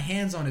get my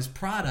hands on his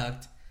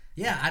product,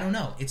 I don't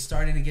know. It's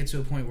starting to get to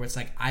a point where it's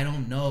I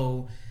don't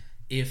know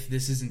if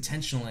this is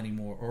intentional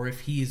anymore, or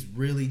if he is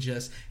really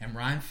just, and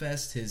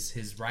Rhymefest,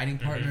 his writing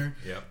partner,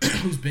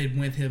 who's been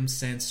with him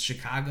since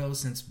Chicago,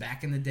 since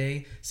back in the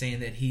day, saying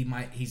that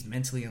he's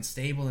mentally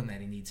unstable and that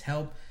he needs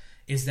help.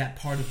 Is that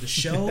part of the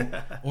show,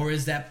 or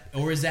is that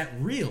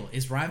real?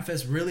 Is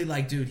Rhymefest really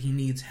dude, he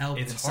needs help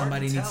and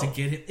somebody needs to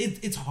get him?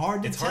 It's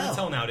hard to tell. It's hard to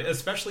tell nowadays,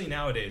 especially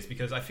nowadays,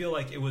 because I feel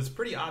like it was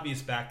pretty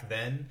obvious back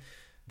then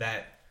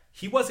that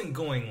he wasn't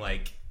going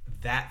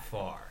that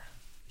far.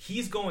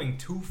 He's going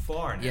too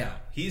far now. Yeah.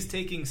 He's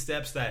taking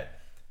steps that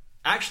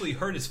actually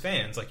hurt his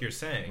fans, like you're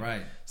saying.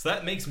 Right. So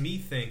that makes me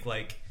think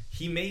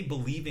he may be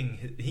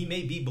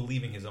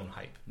believing his own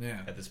hype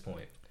at this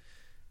point.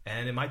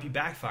 And it might be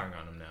backfiring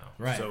on him now.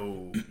 Right.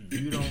 So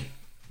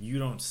you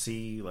don't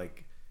see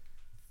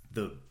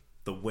the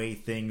way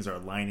things are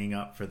lining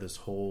up for this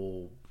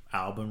whole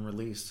album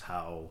release,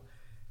 how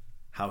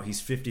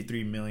he's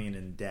 $53 million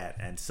in debt,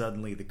 and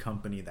suddenly the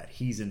company that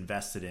he's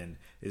invested in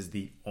is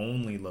the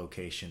only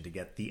location to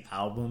get the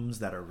albums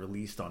that are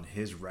released on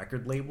his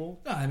record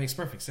label. No, that makes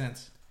perfect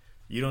sense.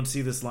 You don't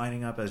see this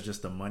lining up as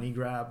just a money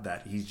grab,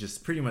 that he's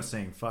just pretty much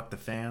saying, fuck the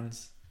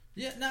fans?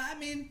 Yeah, no, I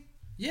mean,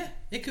 yeah,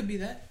 it could be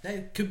that.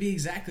 That could be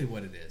exactly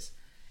what it is.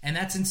 And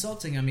that's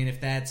insulting. I mean,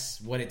 if that's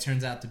what it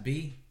turns out to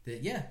be,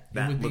 that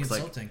that would be looks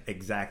insulting. like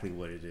exactly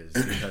what it is.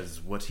 Because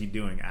what's he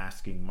doing?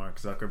 Asking Mark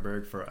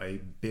Zuckerberg for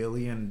 $1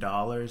 billion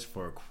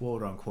for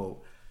quote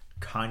unquote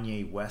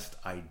Kanye West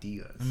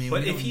ideas. I mean,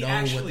 but we if don't he know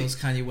actually, what those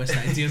Kanye West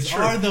ideas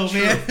are, though,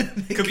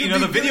 man. Could be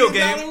another video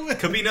game.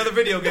 Could be another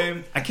video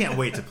game. I can't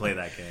wait to play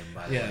that game.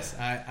 By the yes, way.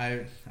 I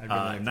really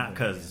like not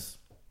because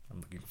I'm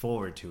looking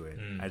forward to it.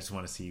 I just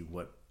want to see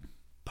what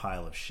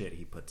pile of shit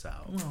he puts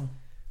out. Well,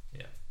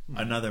 yeah,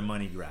 another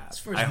money grab.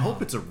 I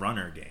hope it's a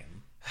runner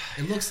game.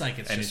 It looks like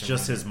it's and just it's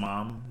just his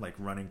mom like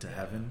running to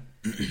heaven,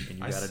 and you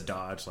gotta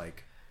dodge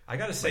like. I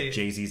gotta say, like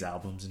Jay-Z's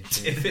albums and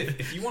shit.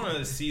 If you want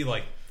to see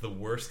like the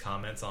worst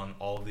comments on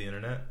all of the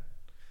internet,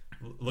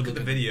 look at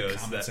the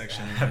videos that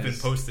have been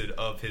posted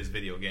of his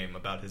video game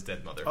about his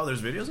dead mother. Oh,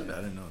 there's videos of that?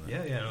 I didn't know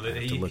that. Yeah.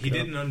 No, he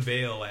didn't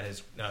unveil at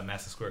his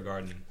Madison Square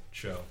Garden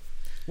show.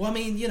 Well, I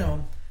mean,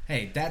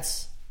 hey,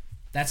 that's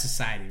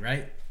society,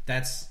 right?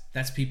 That's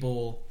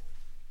people.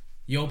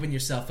 You open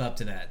yourself up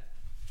to that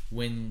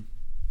when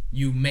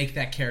you make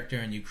that character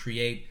and you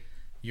create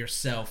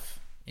yourself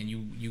and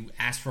you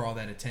ask for all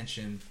that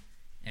attention,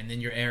 and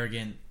then you're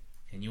arrogant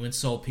and you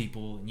insult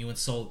people and you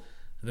insult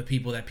the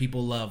people that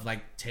people love,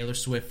 like Taylor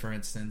Swift, for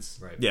instance.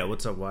 Right. Yeah.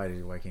 What's up? Why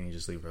can't you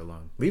just leave her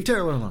alone? Leave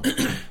Taylor alone.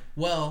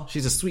 Well,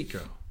 she's a sweet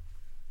girl.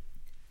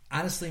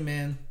 Honestly,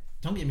 man,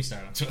 don't get me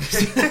started on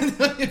Taylor.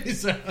 Don't get me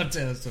started on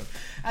Taylor Swift.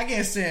 I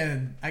can't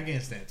stand Taylor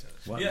Swift.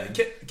 What, yeah.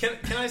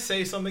 Can I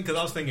say something? Because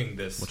I was thinking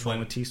this. What's wrong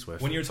with T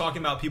Swift? When you're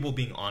talking about people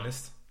being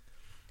honest,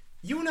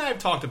 you and I have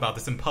talked about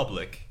this in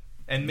public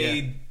and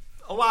made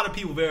a lot of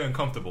people very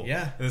uncomfortable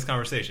in this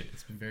conversation.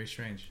 It's been very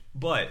strange.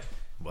 But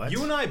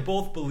you and I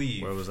both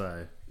believe... Where was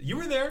I? You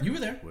were there. You were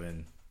there.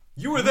 When?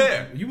 You were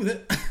there. You were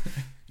there.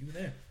 You were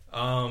there.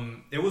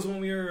 It was when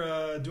we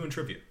were doing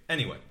trivia.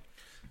 Anyway,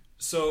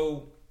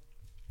 so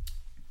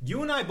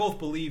you and I both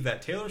believe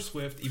that Taylor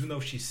Swift, even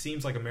though she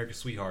seems like America's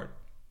sweetheart,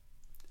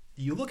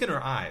 you look in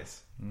her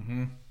eyes,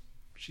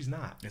 she's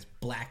not. There's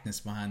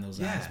blackness behind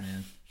those eyes,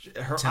 man.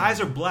 Her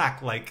eyes are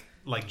black like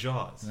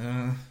Jaws.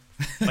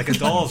 Like a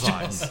doll's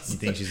eyes. You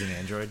think she's an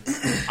android?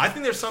 I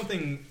think there's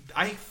something...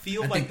 I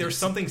feel like there's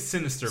something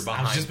sinister behind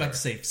her. I was just about to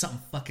say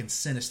something fucking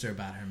sinister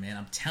about her, man.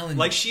 I'm telling you.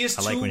 Like she is.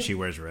 I like when she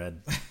wears red.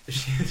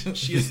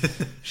 She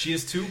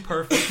is too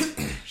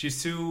perfect.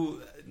 She's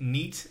too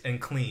neat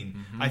and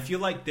clean. I feel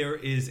like there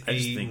is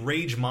a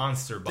rage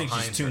monster behind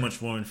her. She's too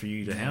much woman for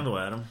you to handle,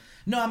 Adam.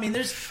 No, I mean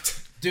there's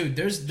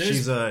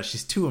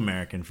she's too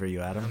American for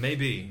you, Adam.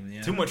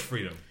 Maybe too much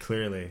freedom.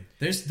 Clearly,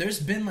 there's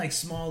been like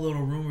small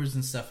little rumors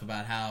and stuff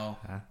about how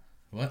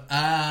what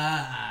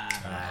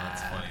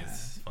that's funny.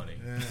 It's funny.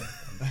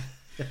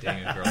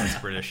 Dang it, girl, it's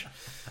British.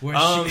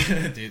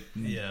 Dude,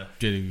 yeah.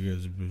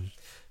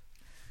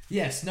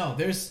 Yes, no.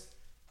 There's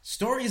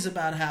stories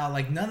about how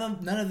like none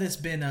of this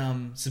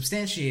been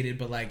substantiated,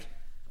 but like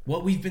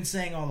what we've been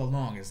saying all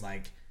along is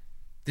like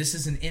this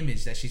is an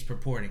image that she's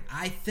purporting.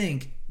 I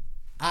think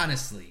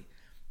honestly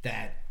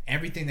that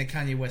everything that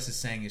Kanye West is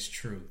saying is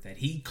true. That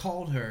he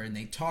called her and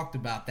they talked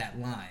about that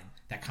line,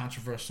 that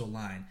controversial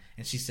line,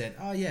 and she said,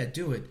 "Oh yeah,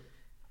 do it.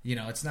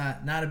 It's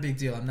not a big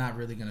deal. I'm not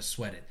really gonna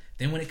sweat it."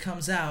 Then when it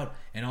comes out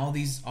and all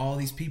these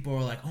people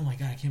are like, "Oh my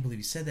god, I can't believe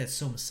he said that. It's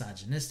so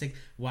misogynistic.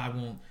 Why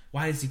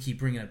does he keep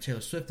bringing up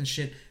Taylor Swift and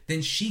shit?"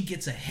 Then she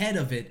gets ahead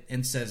of it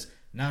and says,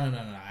 "No.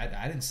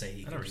 I didn't say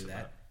he could do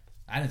that.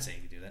 I didn't say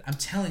he could do that. I'm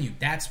telling you,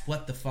 that's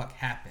what the fuck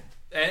happened."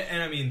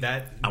 And I mean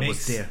that I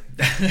was there.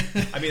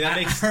 I mean that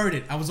makes I heard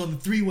it. I was on the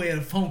three-way at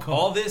a phone call.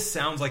 All this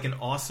sounds like an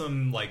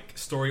awesome like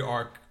story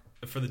arc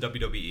for the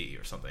WWE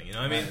or something. You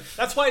know what I mean?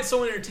 That's why it's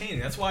so entertaining.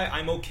 That's why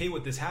I'm okay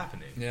with this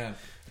happening. Yeah.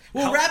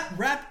 Well,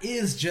 rap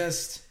is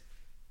just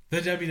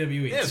the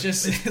WWE. Yeah,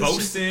 it's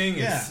boasting.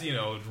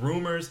 It's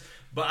rumors.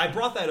 But I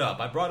brought that up.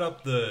 I brought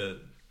up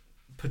the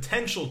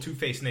potential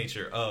two-faced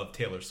nature of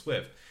Taylor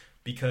Swift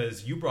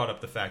because you brought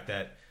up the fact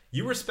that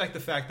you respect the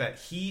fact that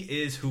he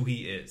is who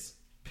he is.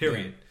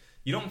 Period. Yeah.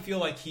 You don't feel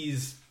like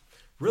he's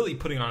really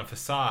putting on a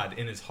facade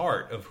in his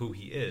heart of who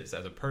he is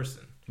as a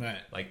person.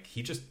 Right. Like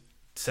he just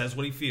says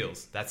what he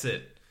feels. That's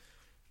it.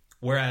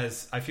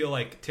 Whereas I feel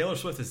like Taylor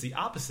Swift is the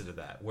opposite of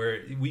that,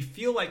 where we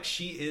feel like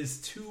she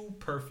is too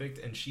perfect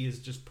and she is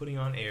just putting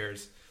on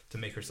airs to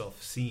make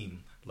herself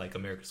seem like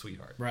America's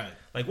sweetheart. Right.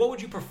 Like, what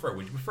would you prefer?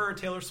 Would you prefer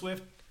Taylor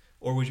Swift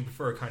or would you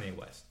prefer Kanye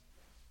West?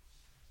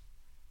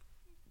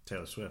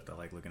 Taylor Swift. I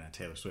like looking at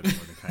Taylor Swift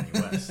more than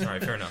Kanye West. All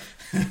right, fair enough.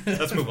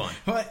 Let's move on.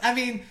 I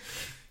mean,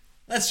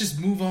 let's just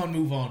move on.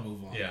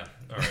 Yeah,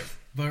 all right.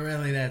 But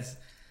really, that's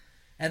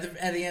at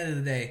the end of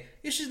the day,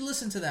 you should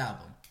listen to the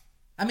album.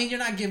 I mean, you're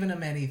not giving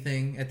them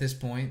anything at this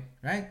point,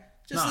 right?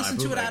 Just listen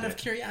to it out of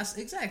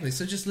curiosity. Exactly.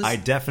 So just listen. I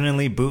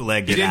definitely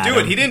bootlegged it.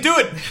 He didn't do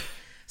it.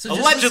 So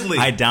allegedly.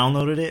 I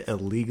downloaded it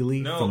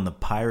illegally from the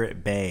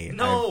Pirate Bay.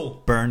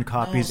 No. I burned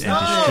copies and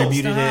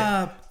distributed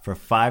it for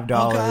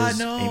 $5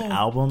 an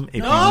album. If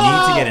you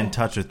need to get in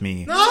touch with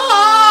me,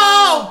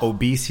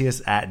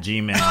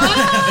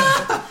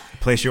 Obesius@gmail.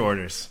 Place your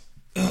orders.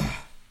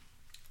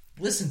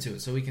 Listen to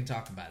it so we can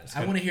talk about it.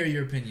 I want to hear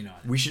your opinion on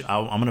it. We should.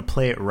 I'm going to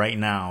play it right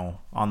now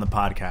on the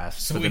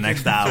podcast for the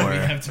next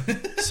hour.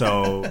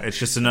 So it's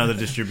just another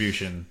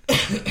distribution.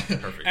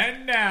 Perfect.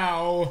 And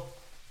now,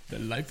 the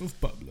life of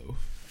Pablo.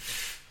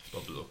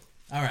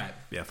 All right.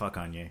 Yeah, fuck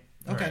Kanye.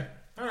 Okay.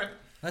 All right.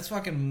 Let's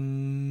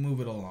fucking move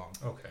it along.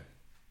 Okay.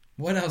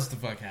 What else the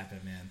fuck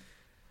happened, man?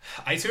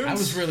 iTunes? I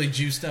was really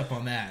juiced up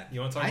on that. You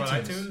want to talk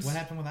about iTunes? What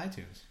happened with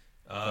iTunes?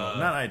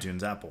 Not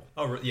iTunes, Apple.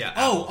 Oh, yeah.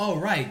 Apple. Oh,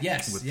 right.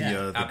 Yes. With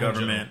the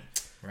government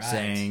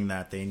saying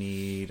that they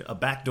need a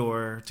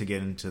backdoor to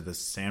get into the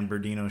San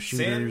Bernardino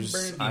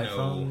shooters'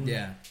 iPhone.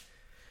 Yeah.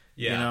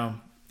 You know,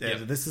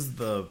 this is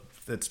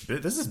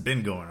this has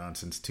been going on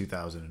since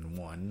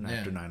 2001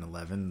 after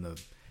 9/11.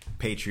 The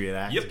Patriot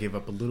Act give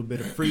up a little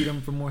bit of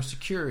freedom for more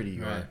security,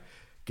 or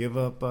give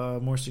up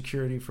more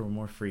security for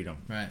more freedom.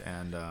 Right.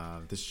 And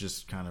this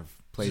just kind of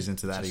plays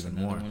into that even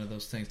more. One of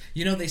those things.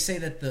 You know, they say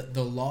that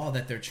the law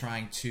that they're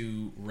trying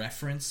to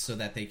reference so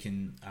that they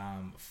can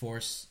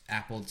force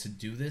Apple to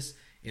do this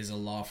is a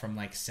law from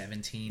like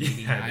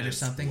 1789 or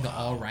something, the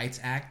All Rights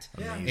Act.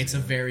 Amazing. It's a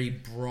very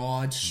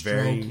broad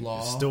stroke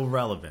law. Still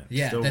relevant.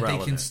 Yeah, still that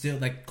relevant. they can still,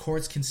 like,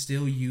 courts can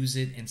still use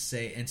it and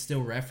say, and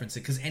still reference it,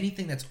 because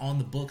anything that's on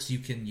the books you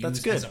can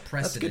use as a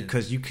precedent. That's good,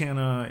 because you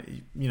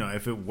can, you know,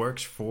 if it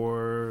works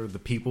for the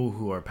people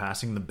who are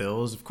passing the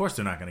bills, of course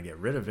they're not going to get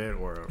rid of it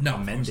or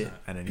amend it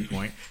at any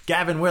point.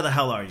 Gavin, where the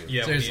hell are you?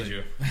 Yeah, seriously. We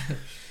need you.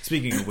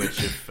 Speaking of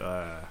which, if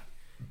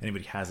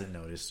anybody hasn't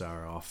noticed,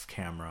 our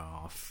off-camera,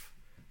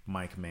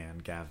 off-mic man,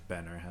 Gav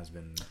Benner, has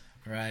been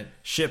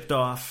shipped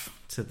off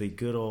to the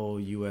good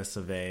old US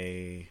of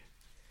A.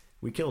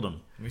 We killed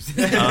him.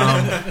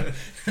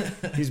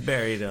 He's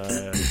buried.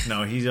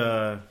 No, he's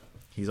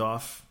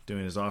off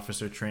doing his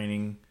officer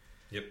training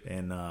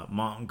in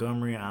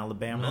Montgomery,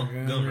 Alabama.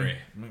 Montgomery.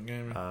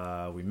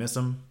 We miss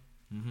him.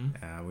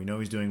 Mm-hmm. We know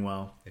he's doing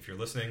well. If you're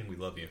listening, we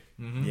love you.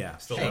 Mm-hmm. Yeah,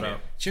 still love you.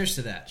 Cheers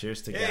to that.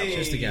 Cheers to Gav. Hey.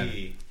 Cheers to Gav.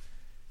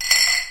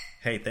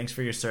 Hey, thanks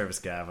for your service,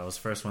 Gav. I was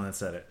the first one that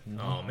said it.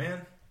 Mm-hmm. Oh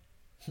man.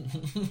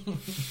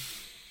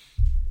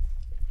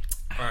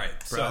 All right,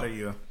 proud of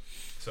you.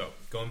 So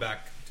going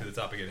back to the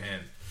topic at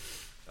hand.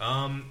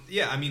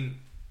 Yeah, I mean,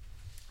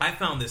 I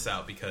found this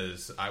out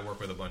because I work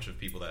with a bunch of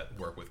people that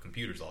work with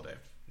computers all day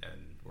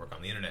and work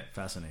on the internet.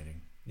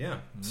 Fascinating. Yeah.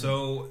 Mm-hmm.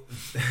 So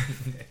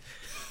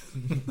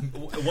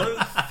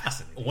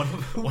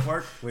one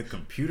work with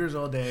computers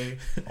all day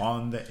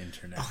on the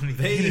internet.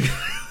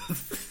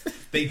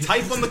 They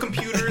type on the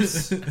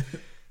computers.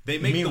 They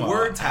make the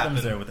words happen.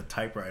 Adam's there with a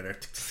typewriter.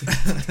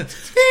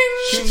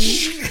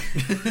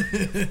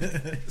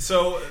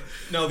 So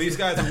no, these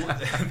guys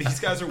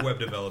are web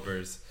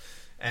developers,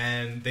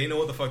 and they know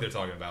what the fuck they're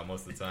talking about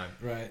most of the time.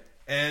 Right.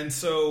 And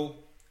so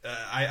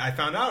I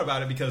found out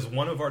about it because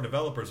one of our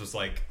developers was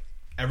like,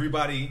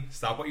 "Everybody,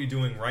 stop what you're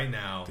doing right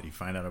now." Did he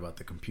find out about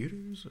the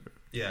computers? Or?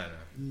 Yeah,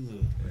 no.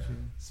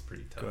 It's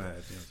pretty tough. Go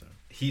ahead.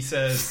 He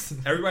says,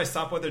 "Everybody,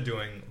 stop what they're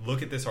doing.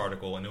 Look at this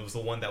article," and it was the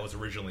one that was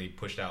originally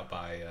pushed out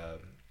by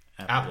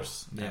Apple.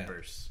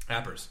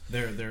 Appers.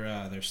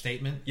 Their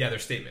statement. Yeah, their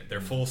statement.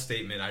 Their full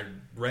statement. I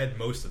read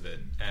most of it,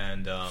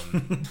 and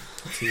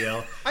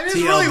TL. I mean, it's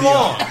really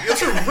long.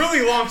 It's a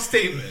really long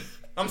statement.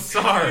 I'm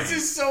sorry. This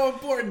is so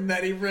important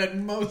that he read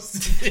most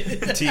of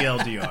it.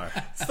 TLDR.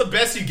 It's the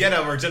best you get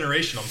out of our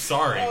generation. I'm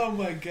sorry. Oh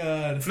my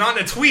god. It's not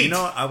in a tweet. You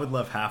know what? I would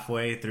love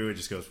halfway through it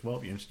just goes,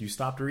 well, you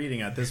stopped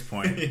reading at this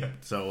point.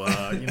 So,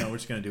 you know, we're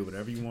just going to do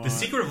whatever you want. The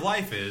secret of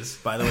life is...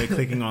 By the way,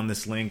 clicking on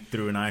this link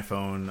through an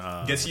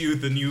iPhone... gets you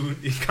the new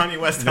Kanye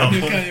West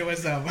album. Kanye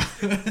West album.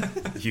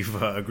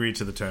 You've agreed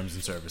to the terms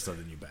and service of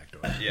the new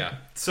backdoor. Yeah.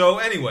 So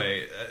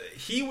anyway,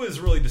 he was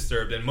really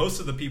disturbed, and most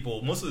of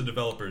the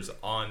developers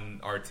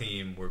on our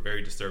team were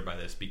very disturbed by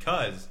this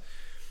because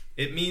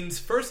it means,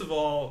 first of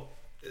all,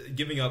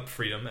 giving up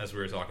freedom, as we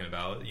were talking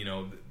about. You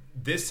know,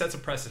 this sets a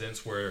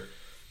precedence where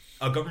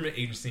a government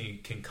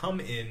agency can come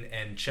in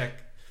and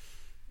check.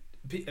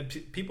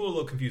 People are a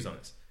little confused on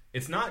this.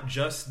 It's not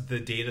just the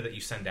data that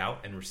you send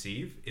out and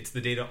receive. It's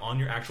the data on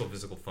your actual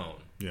physical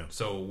phone. Yeah.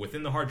 So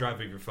within the hard drive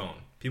of your phone,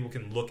 people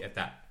can look at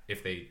that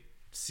if they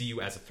see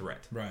you as a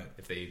threat. Right.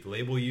 If they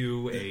label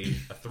you a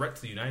threat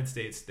to the United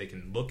States, they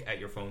can look at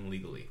your phone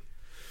legally.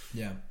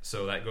 Yeah.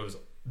 So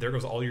there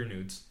goes all your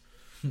nudes.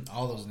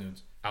 All those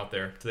nudes. Out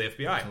there to the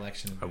FBI.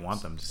 Collection of I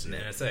want them to see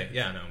and the it. NSA.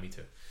 Yeah, no, me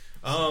too.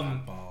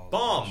 Bomb.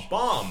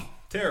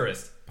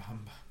 Terrorist.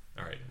 Bomb.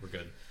 All right, we're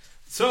good.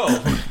 So.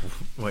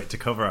 Wait, to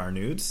cover our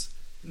nudes?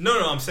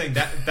 No, I'm saying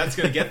that's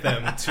going to get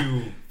them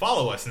to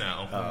follow us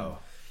now. Oh.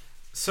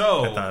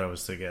 So. I thought it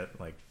was to get,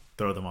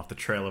 throw them off the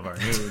trail of our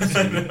nudes.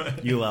 So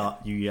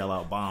you yell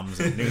out bombs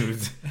and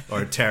nudes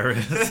or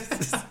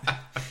terrorists.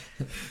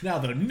 Now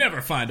they'll never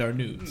find our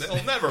nudes.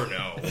 They'll never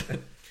know.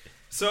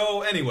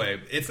 So anyway,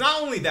 it's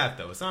not only that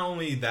though. It's not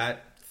only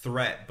that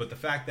threat, but the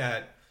fact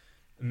that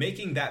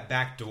making that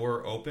back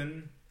door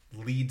open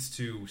leads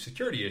to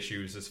security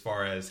issues as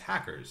far as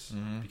hackers.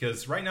 Mm-hmm.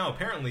 Because right now,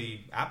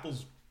 apparently,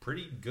 Apple's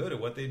pretty good at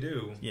what they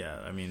do. Yeah,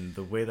 I mean,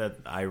 the way that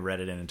I read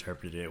it and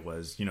interpreted it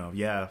was,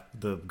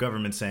 the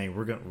government saying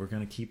we're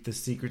gonna keep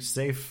this secret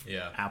safe,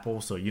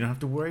 Apple, so you don't have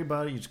to worry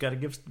about it. You just got to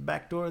give us the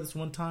back door this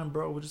one time,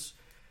 bro.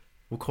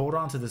 We'll hold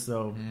on to this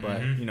though,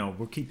 but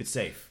we'll keep it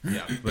safe.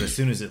 Yeah, but as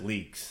soon as it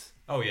leaks,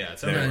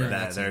 it's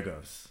there it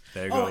goes.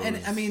 There it goes. And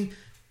I mean,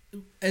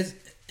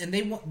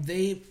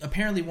 they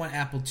apparently want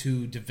Apple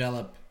to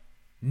develop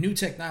new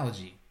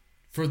technology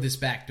for this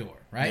backdoor,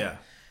 right? Yeah.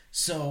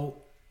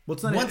 So. Well,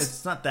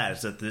 it's not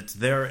that. It's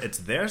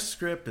their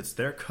script. It's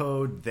their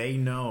code. They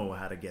know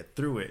how to get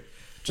through it.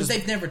 But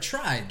they've never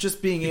tried.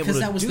 Just being able to do it,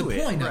 because that was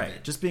the point of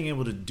it. Just being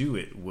able to do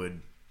it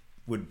would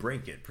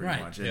break it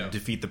pretty much and Yeah.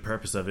 defeat the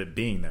purpose of it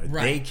being there.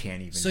 Right. They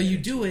can't even. So you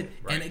do it,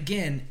 Right. and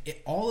again,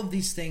 all of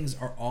these things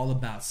are all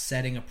about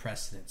setting a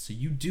precedent. So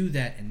you do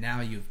that, and now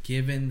you've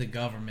given the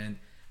government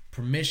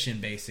permission,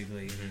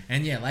 basically.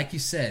 And yeah, like you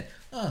said,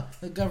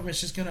 the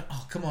government's just gonna,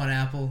 come on,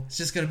 Apple, it's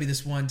just gonna be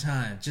this one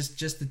time, just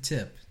the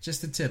tip,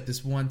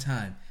 this one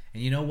time.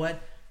 And you know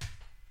what?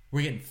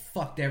 We're getting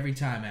fucked every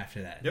time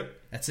after that. Yep,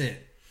 that's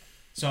it.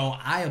 So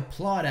I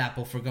applaud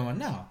Apple for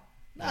going,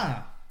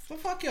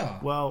 fuck y'all.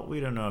 Well, we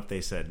don't know if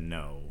they said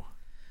no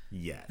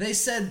yet. They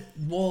said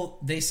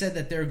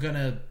that they're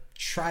gonna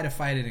try to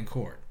fight it in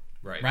court.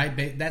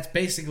 Right. That's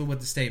basically what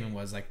the statement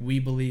was. Like, we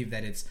believe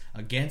that it's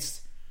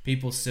against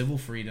people's civil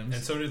freedoms.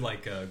 And so did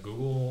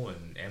Google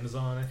and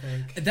Amazon, I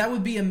think. That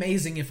would be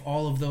amazing if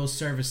all of those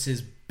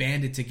services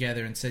banded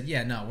together and said,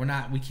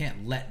 we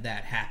can't let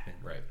that happen.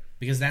 Right.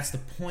 Because that's the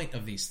point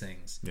of these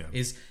things. Yeah.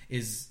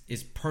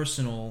 Is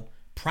personal,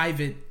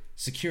 private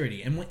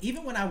security. And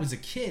even when I was a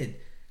kid,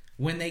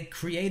 when they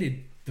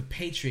created the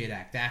Patriot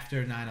Act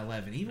after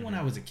 9/11, even when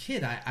I was a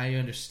kid, I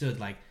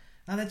understood,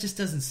 that just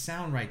doesn't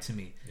sound right to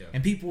me. Yeah.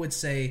 And people would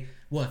say,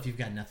 well, if you've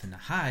got nothing to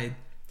hide,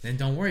 then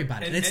don't worry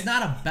about it. And it's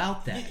not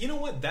about that. You know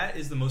what? That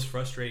is the most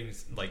frustrating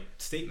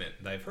statement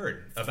that I've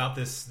heard about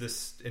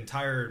this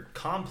entire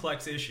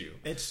complex issue.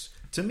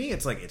 To me,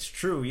 it's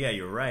true. Yeah,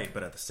 you're right.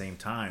 But at the same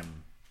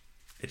time,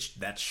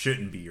 that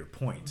shouldn't be your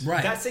point.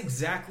 Right. That's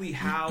exactly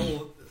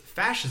how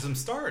fascism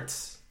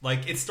starts.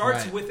 It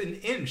starts with an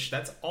inch.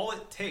 That's all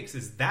it takes,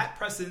 is that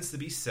precedence to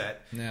be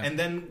set, and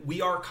then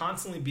we are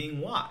constantly being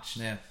watched.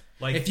 Yeah.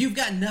 If you've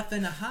got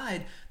nothing to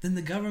hide, then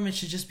the government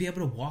should just be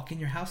able to walk in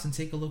your house and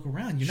take a look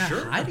around. You're not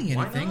hiding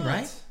anything,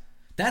 right?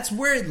 That's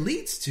where it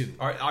leads to.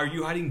 Are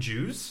you hiding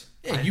Jews?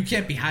 Yeah, you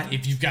can't be hiding.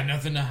 If you've got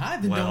nothing to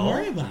hide, then don't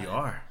worry about it. We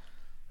are.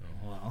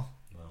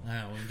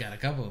 We've got a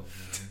couple of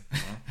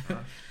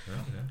them.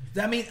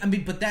 I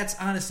mean, but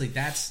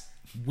that's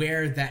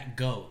where that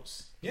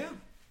goes. Yeah.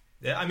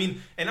 Yeah, I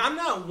mean, and I'm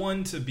not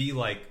one to be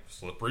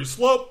slippery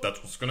slope.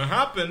 That's what's going to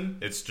happen.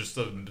 It's just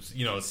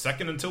a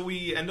second until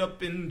we end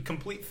up in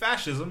complete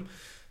fascism.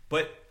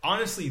 But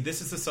honestly,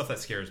 this is the stuff that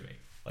scares me.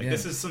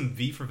 This is some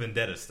V for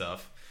Vendetta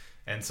stuff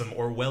and some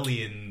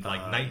Orwellian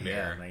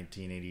nightmare.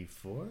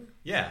 1984.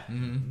 Yeah.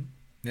 Mm-hmm.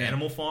 Yeah.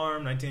 Animal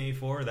Farm,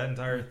 1984. That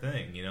entire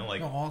thing.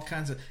 All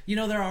kinds of.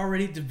 They're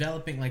already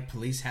developing.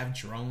 Police have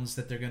drones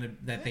that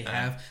they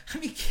have. I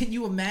mean, can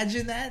you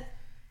imagine that?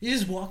 You're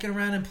just walking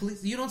around in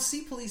police. You don't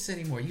see police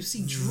anymore. You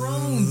see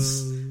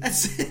drones.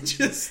 That's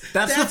it.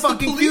 That's the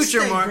fucking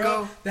future, Marco.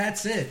 Bro.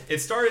 That's it. It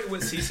started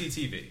with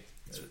CCTV.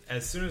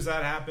 As soon as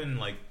that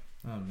happened,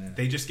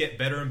 they just get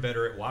better and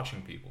better at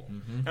watching people.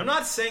 Mm-hmm. I'm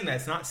not saying that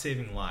it's not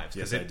saving lives,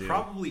 because it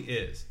probably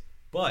is.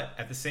 But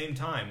at the same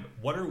time,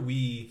 what are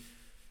we?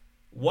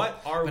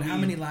 But how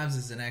many lives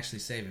is it actually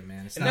saving,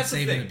 man? It's not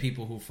saving the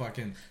people who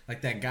fucking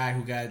that guy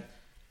who got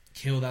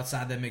killed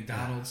outside that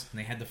McDonald's, and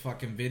they had the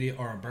fucking video,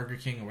 or a Burger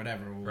King or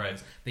whatever it was.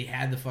 Right. They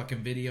had the fucking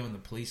video, and the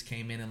police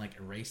came in and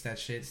erased that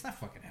shit. It's not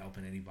fucking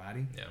helping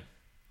anybody. Yeah,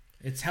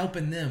 it's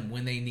helping them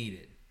when they need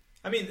it.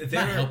 I mean, it's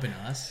not helping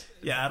us.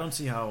 Yeah, I don't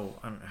see how.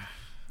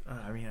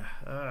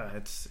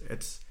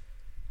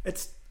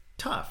 It's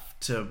tough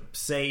to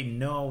say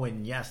no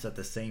and yes at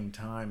the same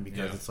time,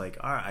 because it's all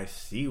right, I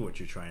see what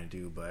you're trying to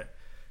do, but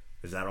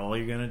is that all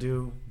you're going to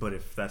do? But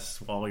if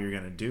that's all you're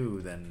going to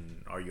do,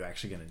 then are you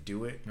actually going to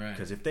do it? Right.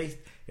 Because if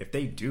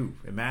they do,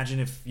 imagine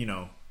if,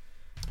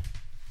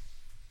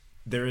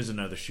 there is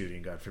another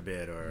shooting, God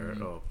forbid, or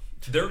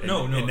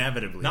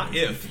inevitably. Not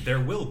if. There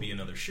will be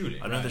another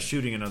shooting. Another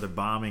shooting, another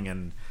bombing,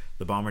 and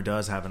the bomber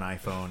does have an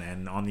iPhone,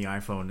 and on the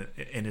iPhone,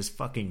 in his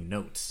fucking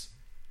notes,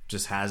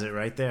 just has it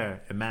right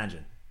there.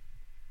 Imagine.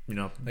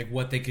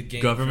 What they could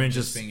gain government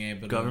from just being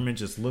able to... Government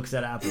just looks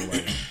at Apple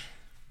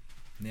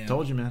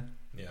told you, man.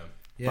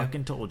 Yeah.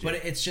 Fucking told you.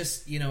 But it's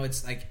just,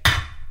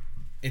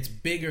 it's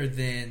bigger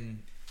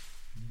than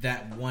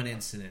that one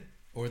incident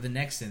or the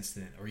next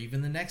incident or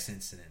even the next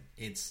incident.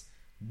 It's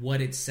what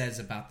it says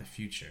about the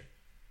future.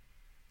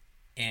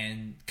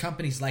 And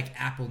companies like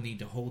Apple need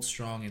to hold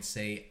strong and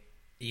say,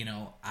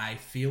 I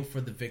feel for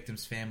the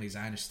victims' families.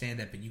 I understand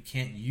that, but you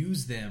can't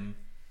use them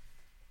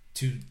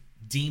to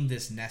deem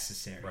this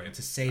necessary, right,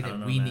 to say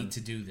that we need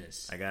to do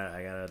this. I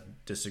gotta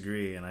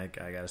disagree, and I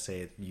gotta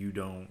say you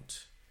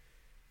don't.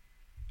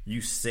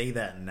 You say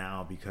that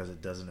now because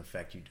it doesn't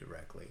affect you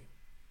directly.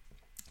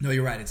 No,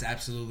 you're right.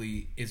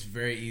 It's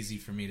very easy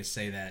for me to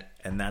say that.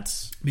 And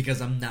that's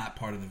because I'm not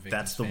part of the victims.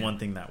 That's the one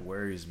thing that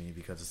worries me,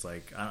 because it's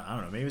like, I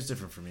don't know, maybe it's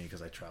different for me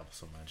because I travel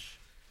so much.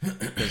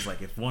 Because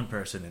like if one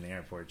person in the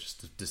airport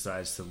just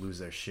decides to lose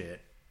their shit,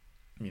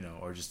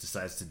 or just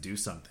decides to do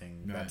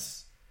something, right.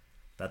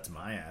 that's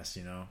my ass,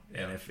 Yeah.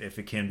 And if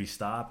it can be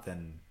stopped,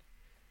 then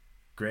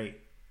great.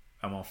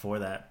 I'm all for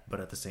that. But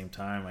at the same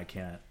time, I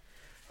can't,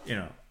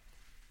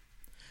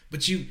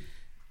 But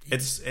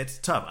it's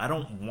tough. I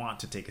don't want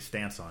to take a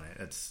stance on it.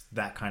 It's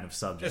that kind of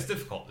subject. It's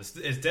difficult.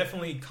 It's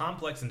definitely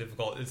complex and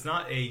difficult. It's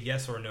not a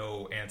yes or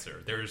no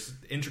answer. There's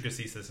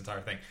intricacies to this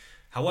entire thing.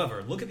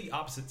 However, look at the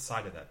opposite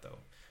side of that, though.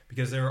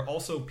 Because there are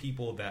also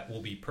people that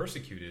will be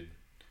persecuted,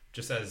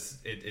 just as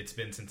it's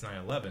been since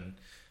 9/11,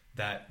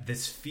 that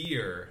this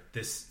fear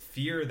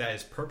that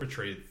is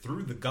perpetrated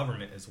through the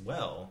government as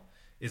well,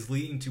 is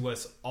leading to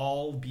us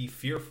all be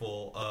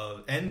fearful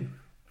of and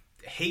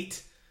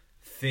hate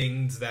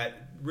things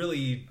that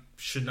really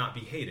should not be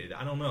hated.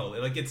 I don't know.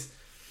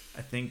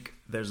 I think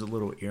there's a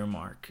little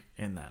earmark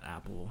in that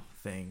Apple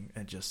thing.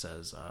 It just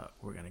says,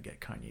 we're going to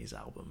get Kanye's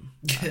album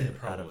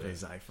out of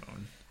his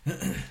iPhone.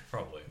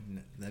 Probably.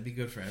 That'd be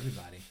good for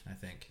everybody, I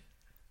think.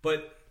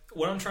 But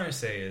what I'm trying to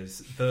say is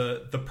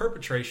the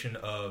perpetration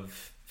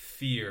of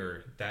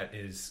fear that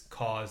is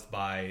caused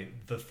by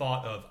the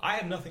thought of, I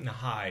have nothing to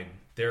hide,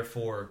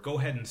 therefore go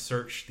ahead and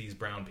search these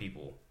brown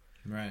people.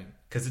 Right.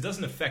 Because it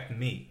doesn't affect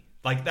me.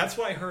 Like, that's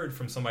what I heard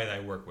from somebody that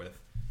I work with,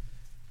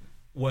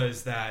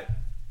 was that...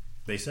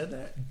 They said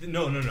that?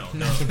 No.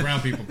 The brown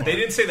people part. They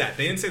didn't say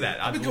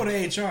that. I would go to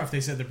HR if they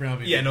said the brown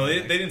people. Yeah, no,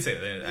 they didn't say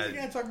that. You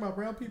guys talking about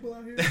brown people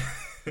out here?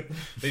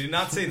 They did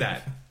not say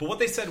that. But what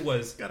they said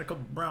was... Got a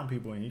couple brown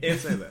people in you. Can't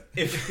say that.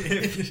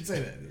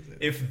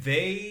 If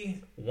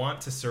they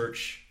want to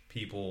search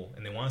people,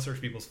 and they want to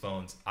search people's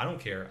phones, I don't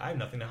care. I have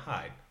nothing to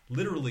hide.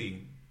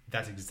 Literally,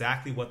 that's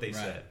exactly what they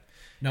said.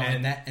 No,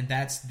 and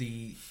that's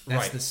the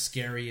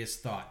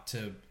scariest thought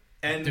to...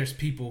 And there's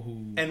people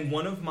who... And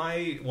one of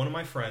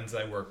my friends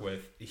that I work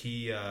with,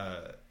 he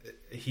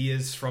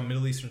is from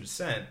Middle Eastern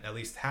descent, at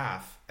least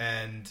half,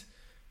 and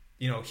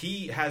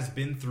he has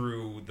been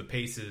through the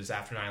paces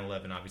after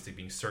 9/11, obviously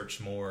being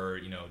searched more,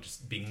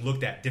 just being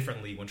looked at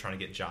differently when trying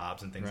to get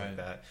jobs and things like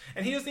that.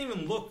 And he doesn't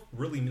even look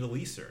really Middle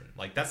Eastern.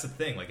 Like, that's the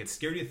thing. Like, it's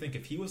scary to think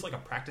if he was like a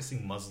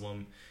practicing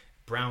Muslim,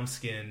 brown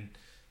skin,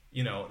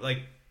 like,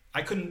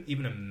 I couldn't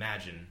even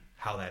imagine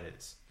how that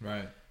is.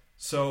 Right.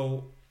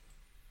 So,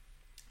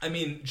 I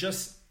mean,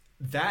 just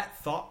that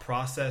thought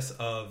process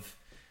of,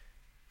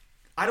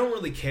 I don't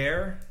really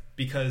care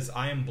because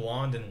I am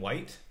blonde and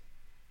white.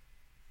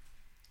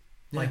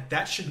 Like,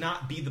 that should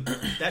not be the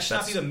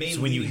main.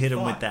 So when you hit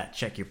him with that,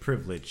 check your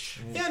privilege.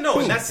 Yeah, no,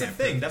 and that's the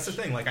thing. That's the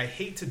thing. Like, I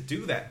hate to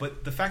do that,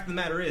 but the fact of the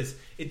matter is,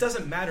 it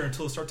doesn't matter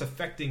until it starts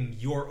affecting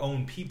your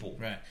own people.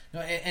 Right. No,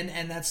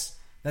 and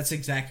that's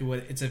exactly what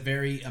it's a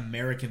very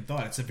American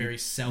thought. It's a very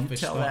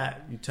selfish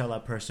thought. You tell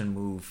that person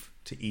move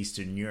to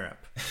Eastern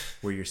Europe,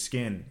 where your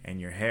skin and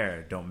your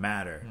hair don't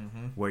matter,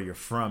 where you're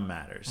from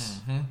matters,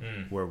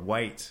 where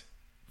white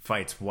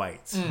fights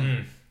whites,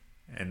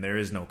 and there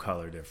is no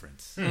color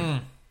difference.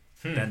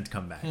 Then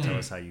come back, tell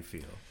us how you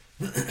feel.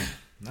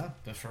 No,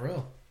 but for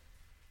real,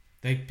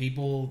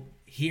 people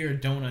here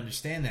don't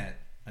understand that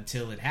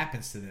until it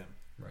happens to them.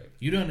 Right?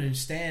 You don't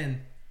understand.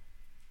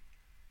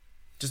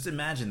 Just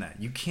imagine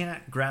that. You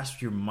can't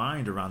grasp your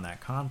mind around that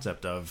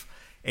concept of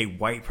a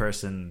white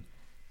person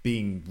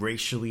being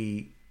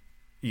racially,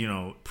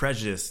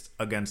 prejudiced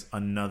against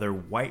another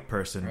white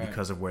person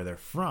because of where they're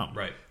from.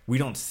 Right. We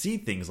don't see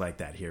things like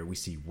that here. We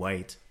see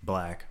white,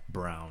 black,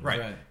 brown,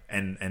 right.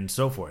 and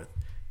so forth.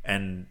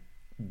 And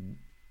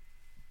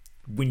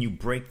when you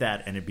break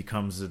that and it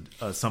becomes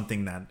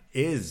something that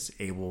is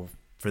able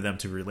for them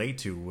to relate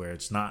to, where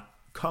it's not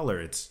color,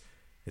 it's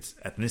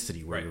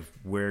ethnicity,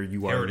 where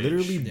you are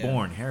literally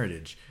born,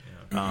 heritage.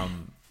 Yeah.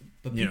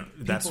 But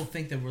people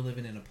think that we're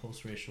living in a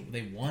post-racial...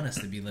 They want us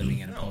to be living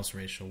in a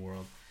post-racial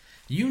world.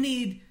 You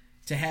need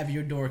to have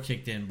your door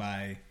kicked in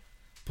by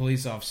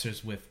police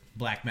officers with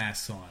black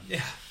masks on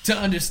to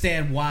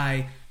understand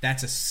why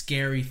that's a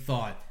scary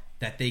thought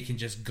that they can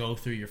just go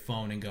through your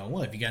phone and go,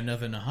 well, if you got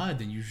nothing to hide,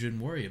 then you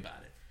shouldn't worry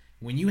about it.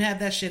 When you have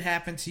that shit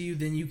happen to you,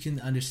 then you can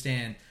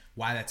understand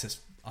why that's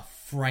a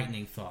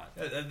frightening thought.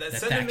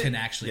 That can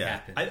actually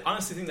happen. I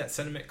honestly think that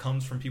sentiment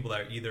comes from people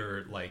that are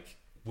either like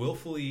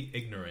willfully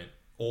ignorant,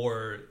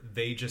 or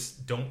they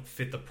just don't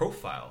fit the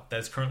profile that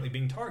is currently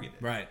being targeted.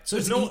 Right. So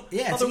it's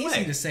it's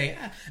easy to say,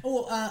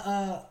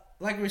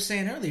 like we were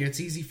saying earlier,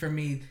 it's easy for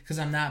me because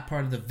I'm not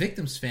part of the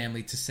victim's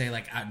family to say,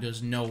 like,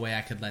 there's no way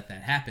I could let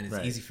that happen. It's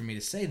easy for me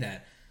to say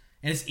that.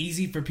 And it's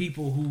easy for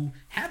people who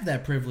have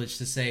that privilege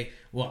to say,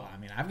 well, I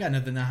mean, I've got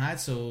nothing to hide,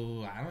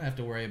 so I don't have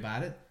to worry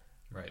about it.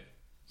 Right.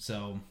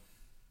 So.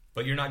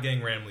 But you're not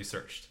getting randomly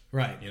searched.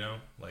 Right.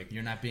 Like,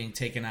 you're not being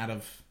taken out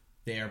of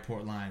the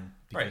airport line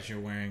because you're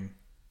wearing...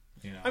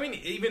 I mean,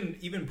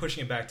 even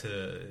pushing it back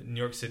to New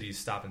York City's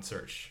stop and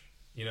search,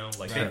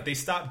 they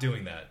stopped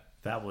doing that.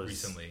 That was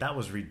recently. That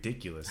was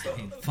ridiculous, though.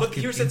 But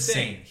here's the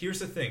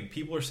thing.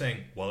 People are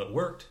saying, well, it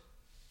worked.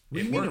 What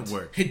do you mean it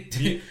worked?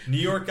 New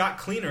York got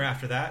cleaner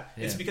after that.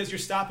 Yeah. It's because you're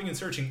stopping and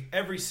searching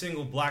every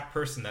single black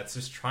person that's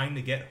just trying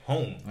to get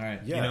home. All right.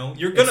 Yeah. You know,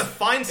 you're gonna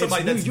find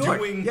somebody that's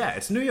doing. Yeah,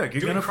 it's New York.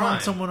 You're doing gonna crime.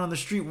 find someone on the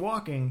street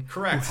walking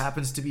Correct. who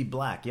happens to be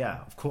black. Yeah,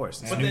 of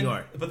course. It's But New then,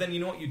 York. but then you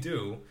know what you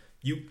do?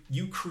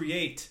 You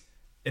create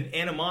an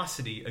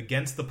animosity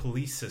against the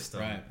police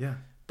system. Right. Yeah.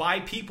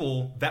 By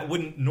people that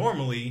wouldn't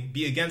normally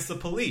be against the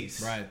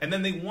police. Right. And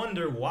then they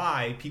wonder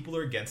why people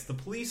are against the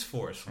police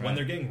force when Right.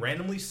 they're getting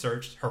randomly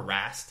searched,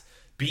 harassed,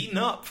 beaten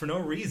up for no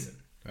reason.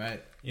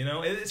 Right. You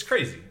know, it's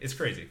crazy. It's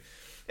crazy.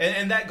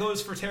 And that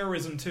goes for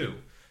terrorism too.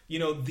 You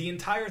know, the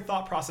entire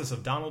thought process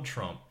of Donald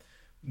Trump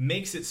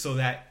makes it so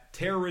that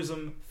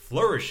terrorism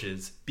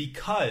flourishes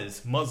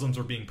because Muslims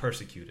are being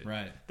persecuted.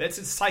 Right. That's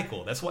its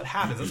cycle. That's what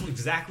happens. That's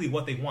exactly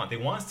what they want. They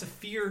want us to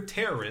fear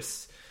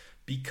terrorists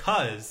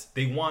because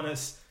they want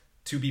us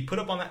to be put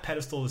up on that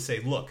pedestal to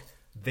say, look,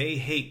 they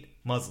hate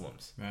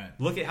Muslims. Right.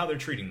 Look at how they're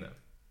treating them.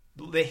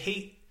 They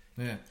hate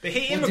Yeah. They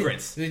hate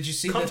immigrants. Did you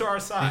see Come to our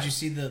side. Did you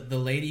see the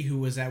lady who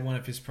was at one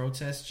of his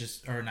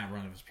protests? Not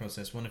one of his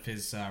protests, one of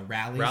his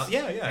rallies.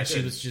 Yeah. And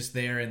she was just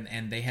there,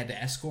 and they had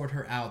to escort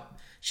her out.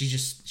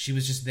 She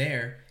was just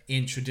there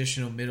in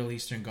traditional Middle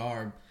Eastern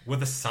garb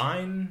with a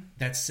sign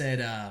that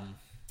said,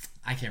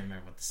 I can't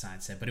remember what the sign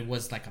said, but it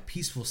was like a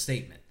peaceful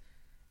statement.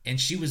 And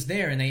she was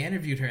there, and they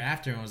interviewed her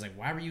after, and was like,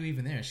 "Why were you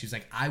even there?" And she was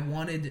like, "I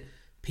wanted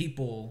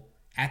people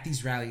at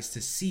these rallies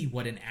to see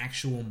what an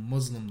actual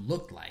Muslim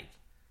looked like.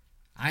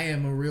 I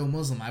am a real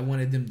Muslim. I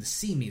wanted them to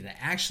see me,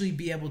 to actually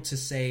be able to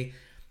say,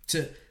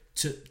 to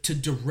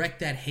direct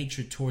that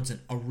hatred towards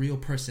a real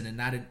person and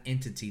not an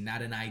entity,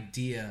 not an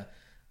idea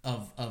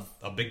of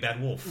a big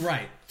bad wolf,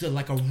 right? To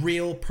like a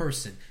real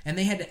person." And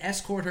they had to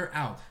escort her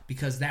out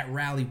because that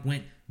rally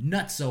went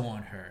nutso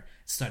on her.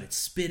 Started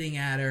spitting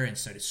at her and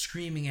started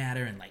screaming at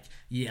her and like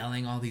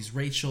yelling all these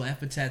racial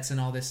epithets and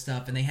all this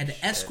stuff. And they had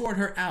to escort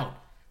her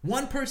out.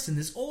 One person,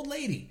 this old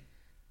lady.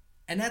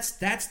 And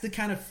that's the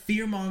kind of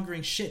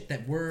fear-mongering shit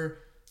that we're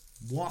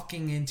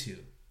walking into.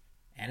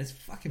 And it's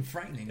fucking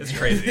frightening. It's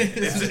crazy.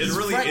 It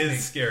really frightening.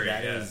 is scary.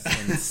 That is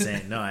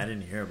insane. No, I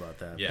didn't hear about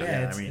that.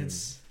 Yeah. I mean,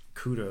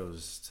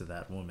 kudos to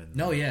that woman.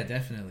 No, yeah,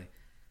 definitely.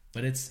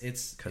 But it's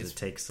because it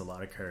takes a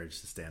lot of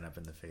courage to stand up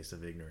in the face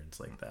of ignorance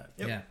like that.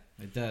 Yep. Yeah,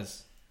 it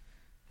does.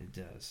 It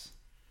does.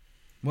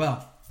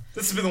 Well,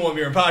 this has been the One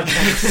Beer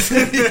Podcast.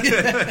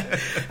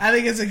 I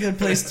think it's a good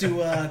place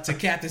to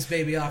cap this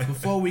baby off.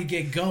 Before we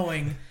get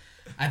going,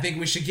 I think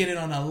we should get it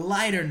on a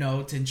lighter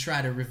note and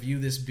try to review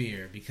this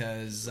beer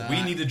because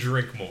we need to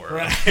drink more.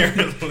 Right.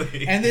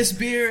 Apparently, and this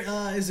beer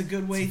is a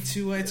good way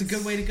to. It's a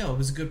good way to go. It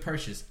was a good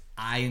purchase.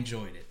 I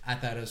enjoyed it. I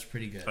thought it was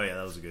pretty good. Oh yeah,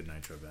 that was a good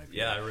nitro back.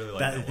 Yeah, I really like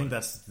that. that I think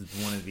that's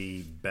one of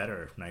the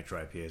better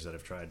nitro IPAs that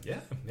I've tried.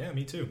 Yeah,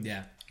 me too.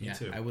 Yeah, me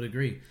too. I would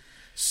agree.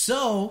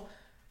 So,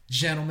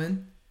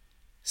 gentlemen,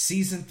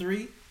 season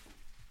 3,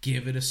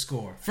 give it a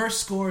score.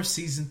 First score of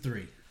season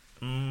 3.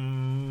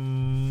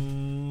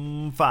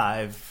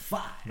 5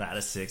 out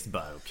of 6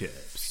 bottle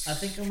caps. I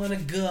think I'm gonna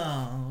go.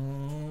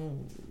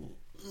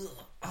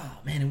 Oh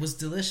man, it was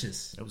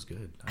delicious. That was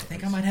good. I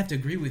think I might have to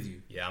agree with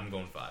you. Yeah, I'm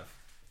going 5.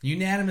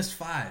 Unanimous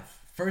 5.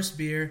 First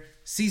beer,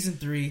 season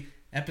 3,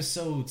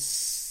 episode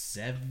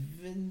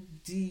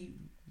 70.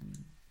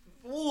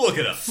 Look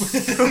it up.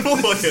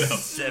 Look it up.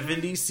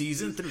 70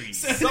 season 3.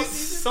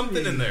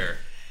 Something in there.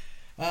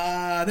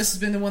 This has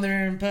been the One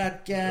Baron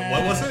Podcast.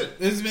 What was it?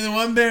 This has been the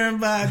One Baron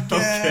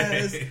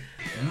Podcast. Okay.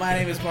 My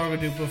name is Margo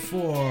Duper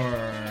for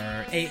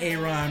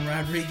Aaron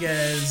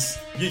Rodriguez.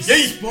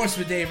 Yay. Sports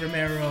with Dave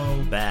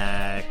Romero.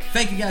 Back.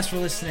 Thank you guys for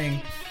listening.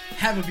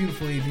 Have a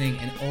beautiful evening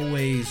and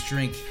always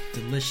drink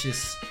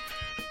delicious,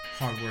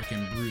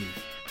 hard-working brew.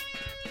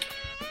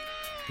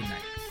 Good night.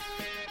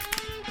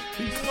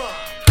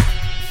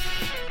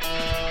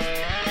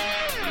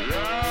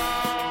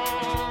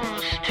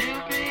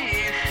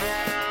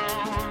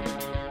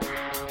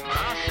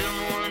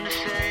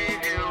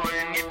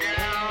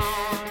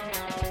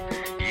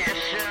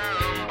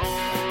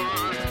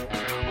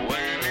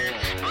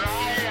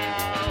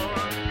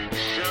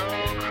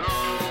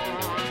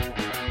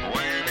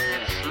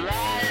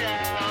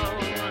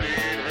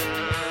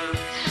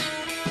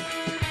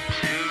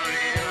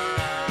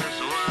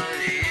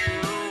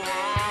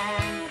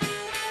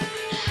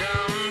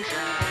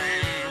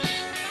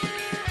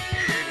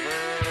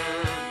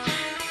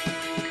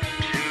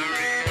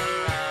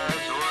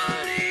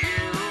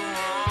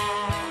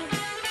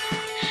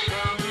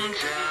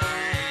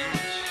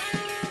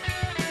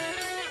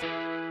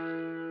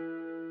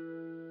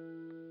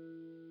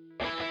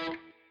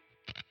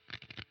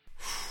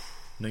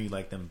 know you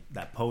like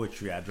that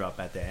poetry I drop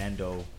at the endo.